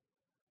evil.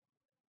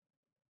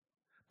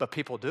 But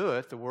people do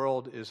it. The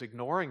world is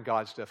ignoring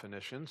God's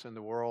definitions, and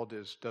the world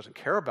doesn't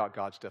care about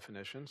God's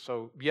definitions.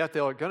 So yet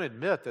they're going to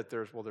admit that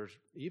there's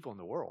evil in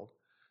the world.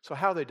 So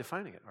how are they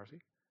defining it, Arthur?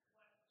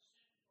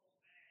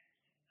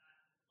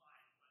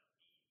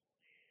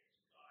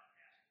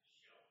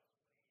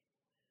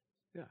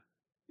 Yeah.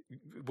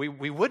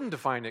 We wouldn't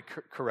define it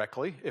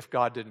correctly if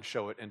God didn't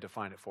show it and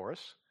define it for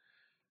us.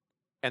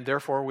 And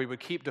therefore we would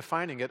keep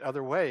defining it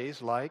other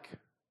ways, like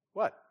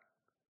what?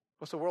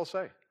 What's the world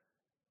say?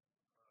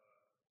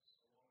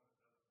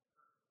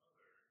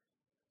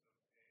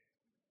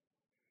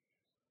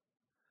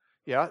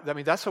 Yeah,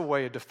 that's a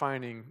way of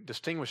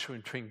distinguishing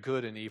between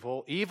good and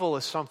evil. Evil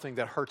is something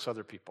that hurts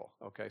other people,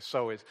 okay?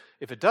 So if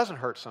it doesn't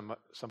hurt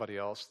somebody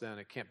else, then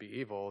it can't be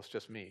evil. It's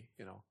just me,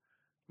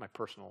 my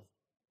personal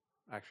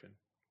action.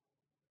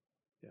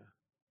 Yeah.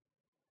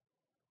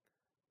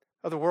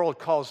 The world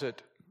calls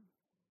it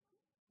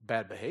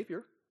bad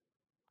behavior,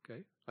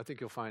 okay? I think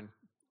you'll find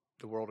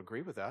the world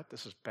agree with that.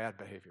 This is bad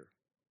behavior.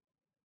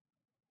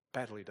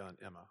 Badly done,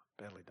 Emma,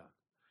 badly done.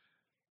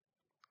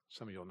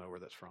 Some of you will know where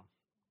that's from.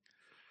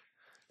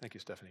 Thank you,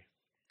 Stephanie.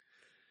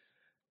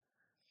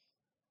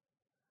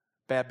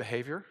 Bad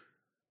behavior,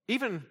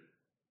 even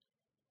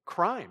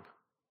crime.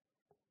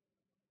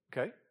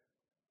 Okay?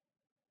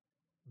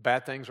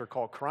 Bad things are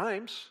called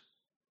crimes.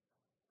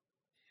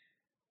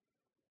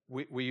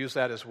 We use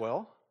that as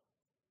well.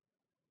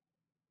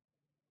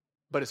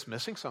 But it's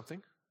missing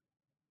something.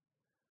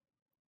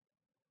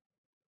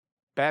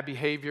 Bad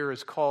behavior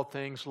is called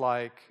things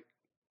like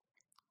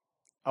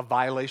a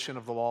violation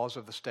of the laws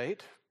of the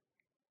state.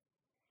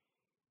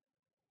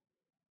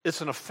 It's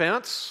an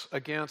offense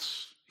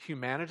against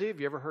humanity.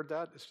 Have you ever heard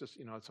that? It's just,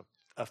 it's an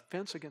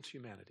offense against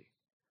humanity.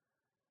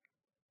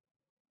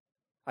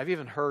 I've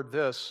even heard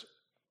this.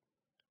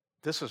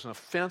 This is an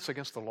offense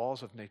against the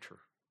laws of nature.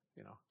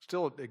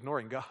 Still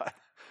ignoring God,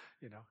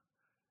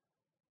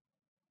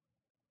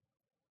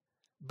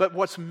 But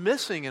what's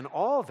missing in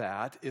all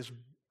that is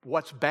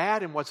what's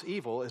bad and what's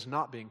evil is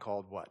not being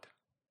called what?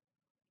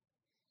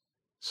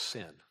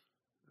 Sin.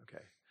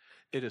 Okay.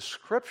 It is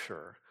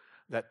Scripture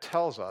that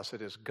tells us,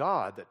 it is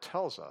God that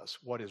tells us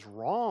what is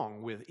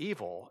wrong with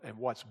evil, and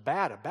what's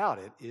bad about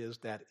it is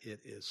that it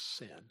is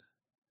sin.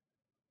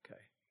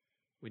 Okay.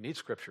 We need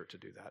Scripture to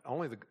do that.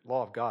 Only the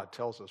law of God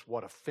tells us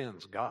what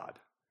offends God,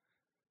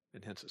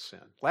 and hence it's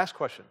sin. Last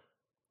question.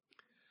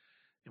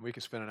 And we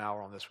could spend an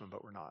hour on this one,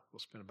 but we're not. We'll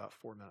spend about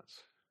 4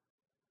 minutes.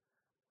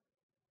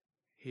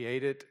 He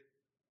ate it.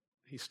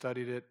 He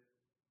studied it.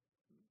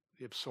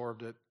 He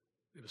absorbed it.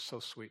 It was so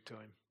sweet to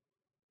him.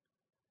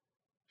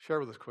 Share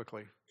with us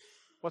quickly.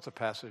 What's a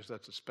passage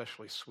that's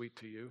especially sweet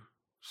to you,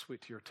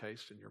 sweet to your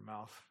taste in your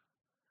mouth?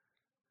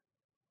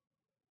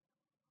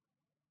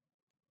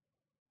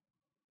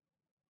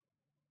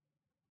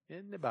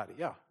 Anybody?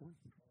 Yeah.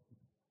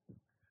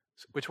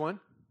 Which one?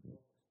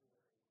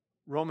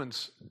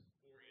 Romans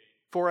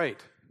 4:8,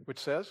 which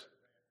says?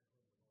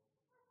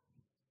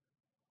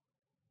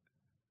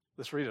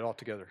 Let's read it all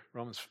together.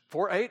 Romans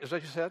 4:8, is that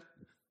what you said?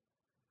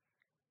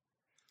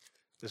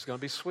 This is going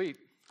to be sweet.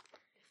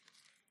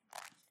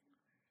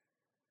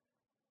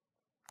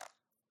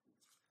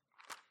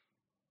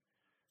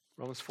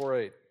 Romans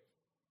 4:8.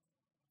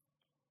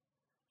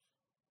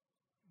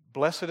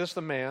 Blessed is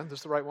the man, this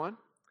is the right one?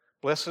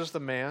 Blessed is the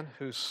man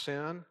whose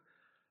sin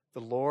the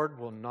Lord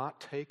will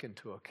not take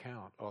into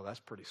account. Oh, that's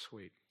pretty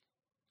sweet.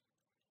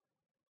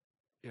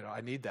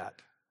 I need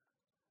that.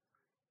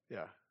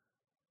 Yeah.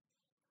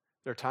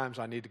 There are times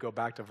I need to go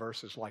back to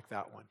verses like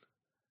that one,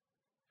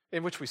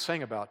 in which we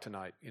sang about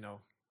tonight.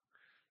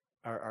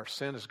 Our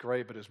sin is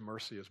great, but His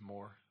mercy is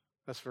more.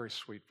 That's a very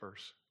sweet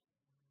verse.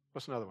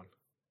 What's another one?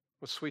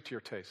 What's sweet to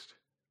your taste?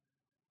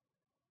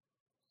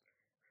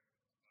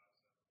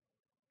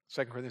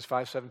 2 Corinthians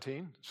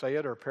 5:17. Say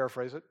it or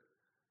paraphrase it.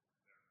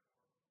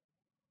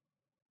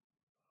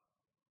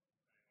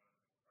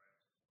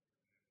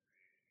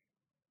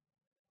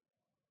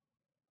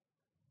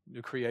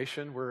 New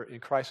creation. We're in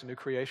Christ, a new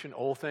creation.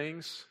 Old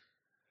things.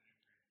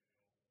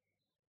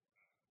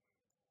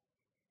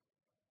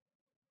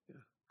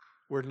 Yeah.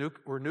 We're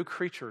new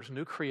creatures,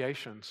 new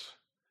creations.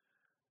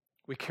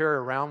 We carry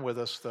around with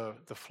us the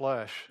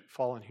flesh,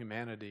 fallen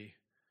humanity,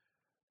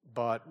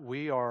 but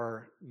we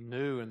are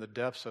new in the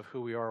depths of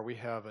who we are. We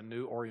have a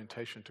new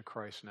orientation to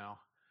Christ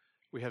now.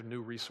 We have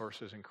new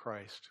resources in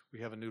Christ. We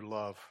have a new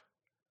love.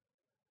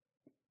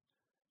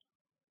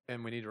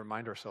 And we need to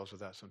remind ourselves of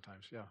that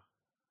sometimes. Yeah.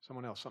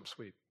 Someone else, something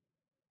sweet.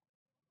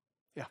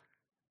 Yeah.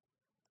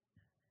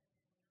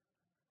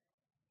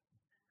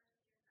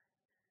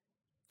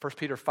 1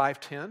 Peter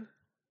 5:10.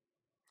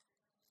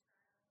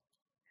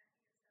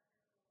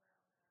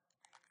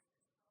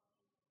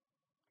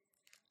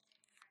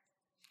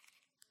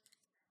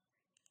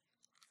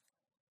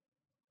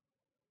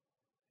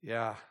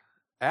 Yeah.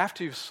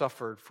 After you've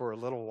suffered for a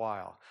little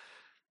while,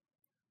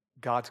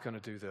 God's going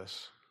to do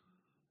this.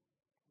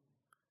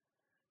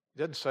 He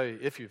doesn't say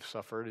if you've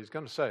suffered. He's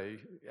going to say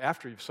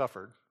after you've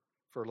suffered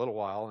for a little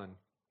while. And,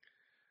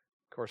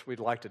 of course, we'd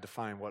like to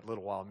define what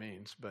little while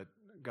means, but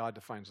God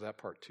defines that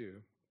part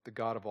too. The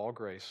God of all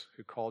grace,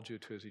 who called you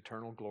to His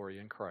eternal glory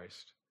in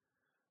Christ,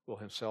 will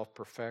Himself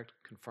perfect,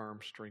 confirm,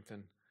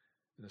 strengthen,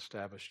 and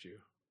establish you.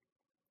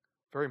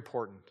 Very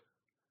important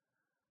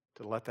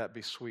to let that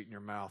be sweet in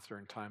your mouth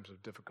during times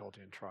of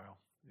difficulty and trial.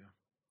 Yeah.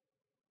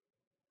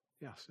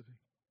 Yeah, Sydney.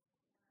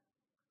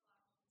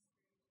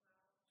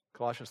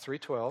 Colossians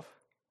 3:12.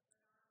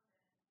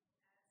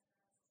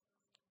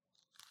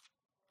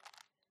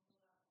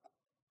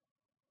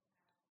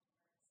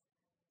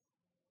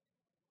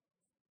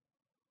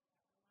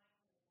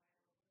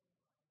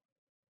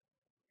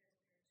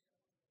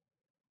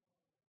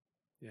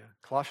 Yeah,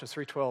 Colossians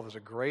 3:12 is a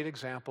great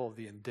example of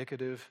the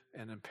indicative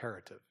and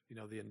imperative.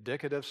 The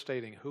indicative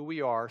stating who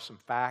we are, some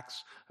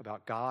facts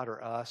about God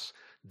or us.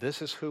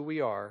 This is who we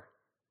are.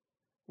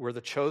 We're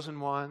the chosen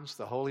ones,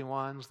 the holy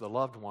ones, the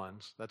loved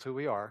ones. That's who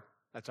we are.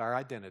 That's our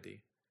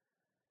identity.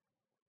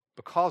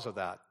 Because of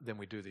that, then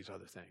we do these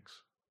other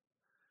things.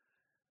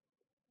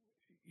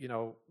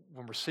 When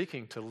we're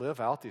seeking to live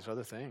out these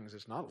other things,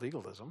 it's not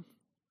legalism.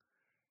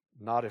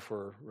 Not if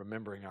we're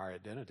remembering our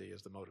identity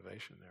as the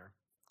motivation there.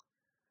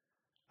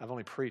 I've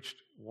only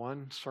preached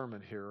one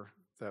sermon here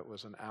that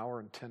was an hour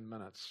and 10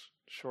 minutes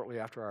shortly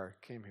after I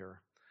came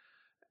here,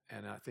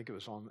 and I think it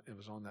was on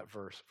that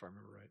verse, if I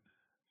remember right.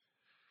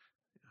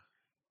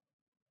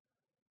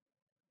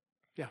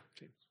 Yeah,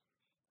 James.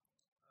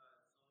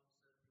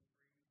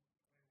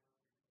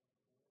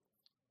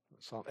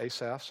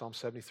 Asaph, Psalm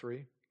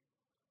 73.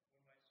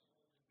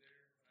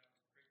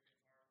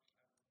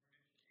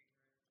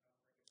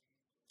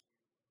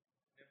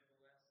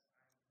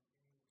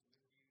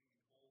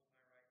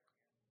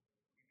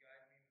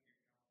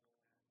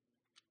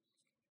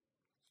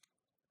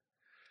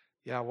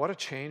 Yeah, what a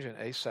change in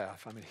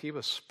Asaph. I mean, he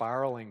was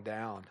spiraling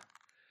down,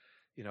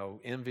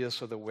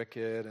 envious of the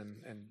wicked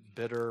and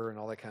bitter and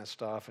all that kind of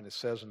stuff. And it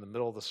says in the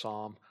middle of the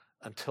psalm,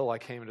 until I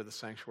came into the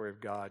sanctuary of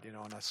God,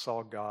 and I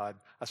saw God,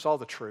 I saw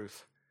the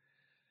truth.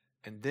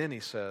 And then he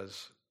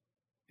says,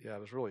 yeah, I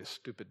was really a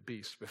stupid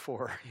beast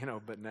before,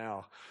 but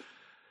now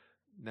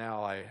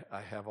I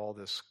have all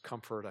this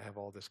comfort, I have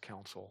all this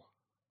counsel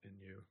in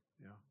you.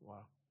 Yeah,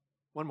 wow.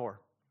 One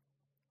more.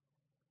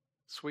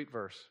 Sweet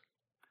verse.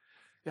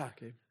 Yeah,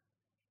 Gabe.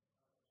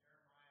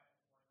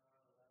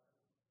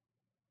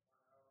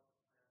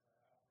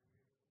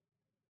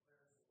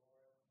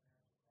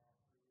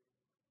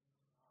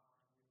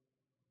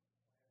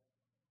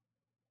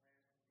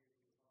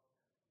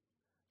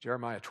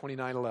 Jeremiah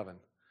 29:11.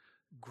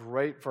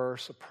 Great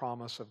verse, a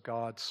promise of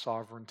God's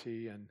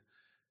sovereignty,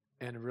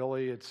 and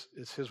really it's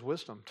His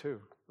wisdom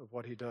too of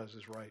what He does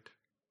is right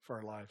for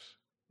our lives.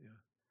 Yeah.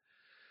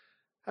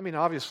 I mean,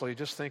 obviously,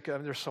 just think.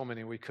 There's so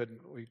many we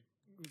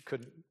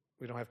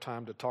don't have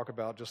time to talk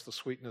about just the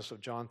sweetness of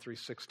John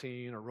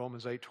 3:16 or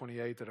Romans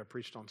 8:28 that I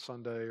preached on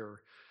Sunday,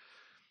 or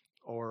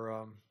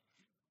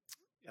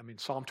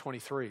Psalm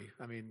 23.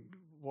 I mean,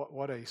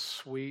 what a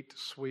sweet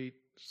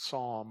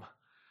psalm.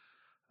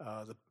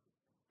 The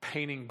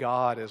painting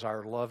God as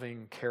our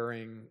loving,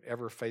 caring,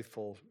 ever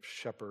faithful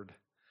shepherd.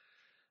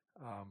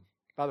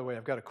 By the way,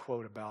 I've got a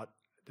quote about.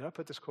 Did I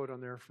put this quote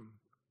on there from?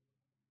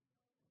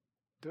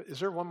 Is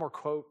there one more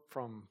quote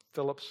from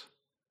Phillips?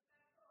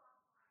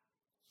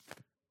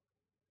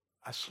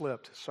 I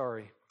slipped,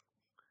 sorry.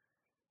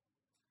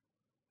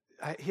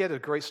 He had a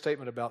great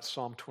statement about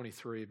Psalm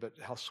 23, but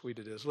how sweet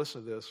it is.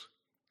 Listen to this.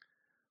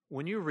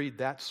 When you read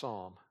that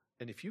psalm,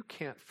 and if you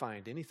can't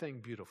find anything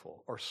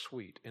beautiful or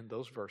sweet in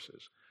those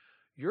verses,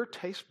 your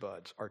taste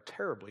buds are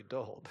terribly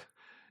dulled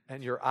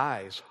and your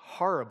eyes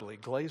horribly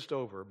glazed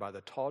over by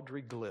the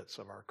tawdry glitz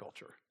of our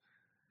culture.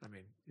 I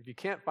mean, if you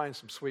can't find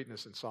some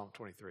sweetness in Psalm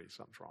 23,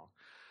 something's wrong.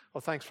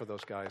 Well, thanks for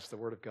those guys. The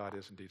Word of God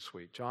is indeed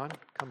sweet. John,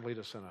 come lead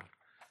us in a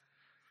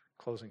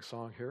closing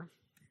song here.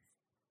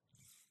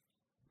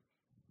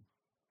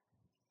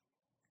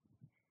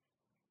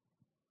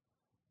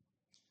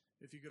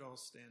 If you could all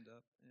stand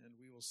up, and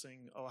we will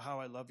sing "Oh, How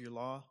I Love Your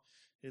Law."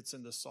 It's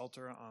in the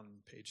Psalter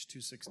on page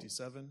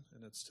 267,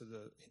 and it's to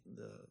the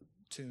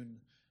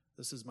tune,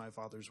 "This Is My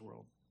Father's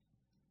World."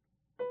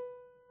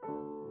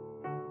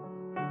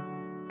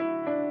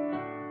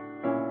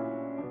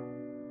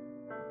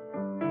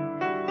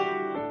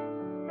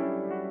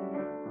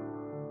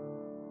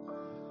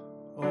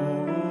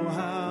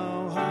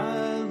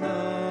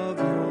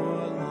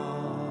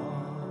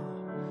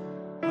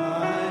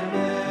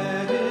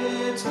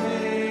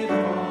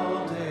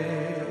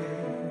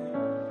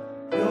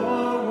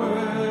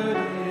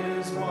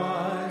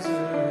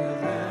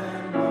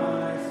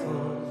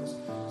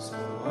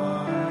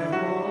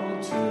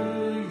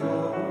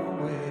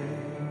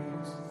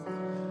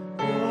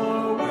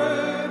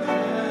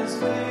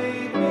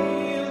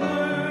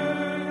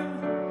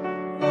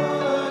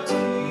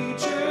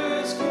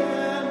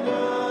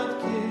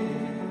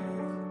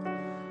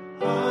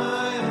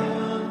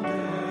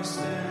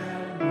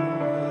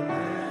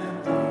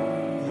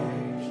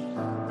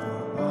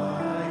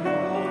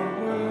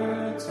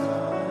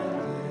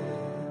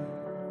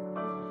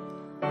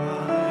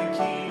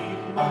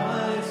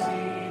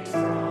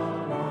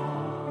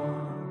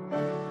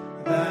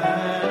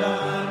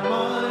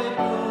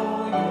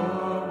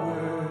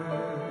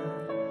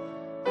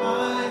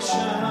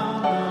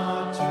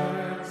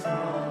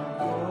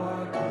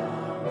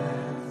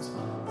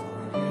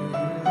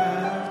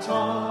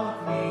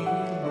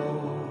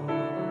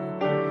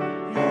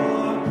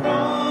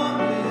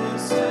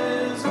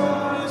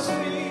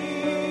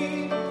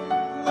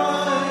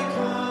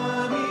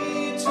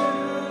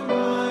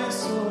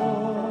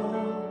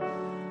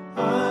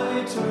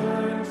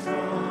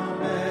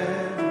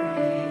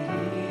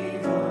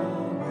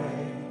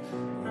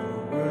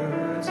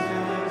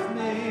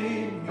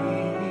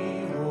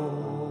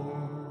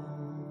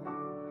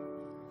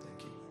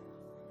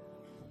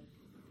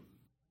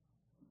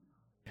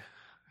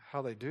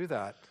 How they do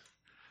that,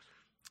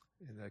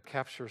 and that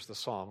captures the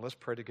psalm. Let's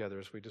pray together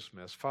as we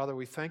dismiss. Father,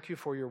 we thank you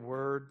for your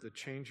word, the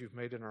change you've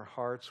made in our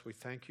hearts. We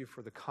thank you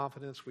for the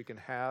confidence we can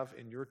have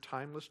in your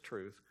timeless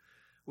truth.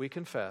 We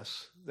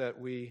confess that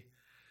we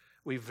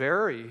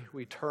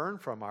turn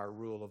from our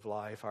rule of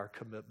life, our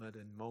commitment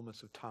in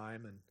moments of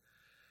time,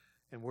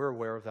 and we're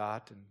aware of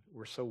that, and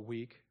we're so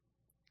weak.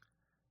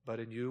 But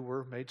in you,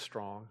 we're made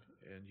strong,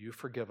 and you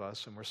forgive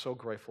us, and we're so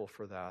grateful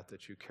for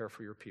that you care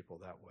for your people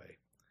that way.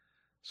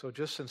 So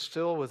just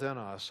instill within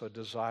us a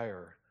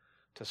desire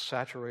to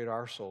saturate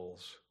our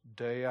souls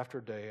day after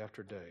day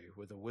after day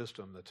with the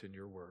wisdom that's in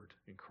your word.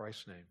 In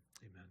Christ's name,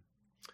 amen.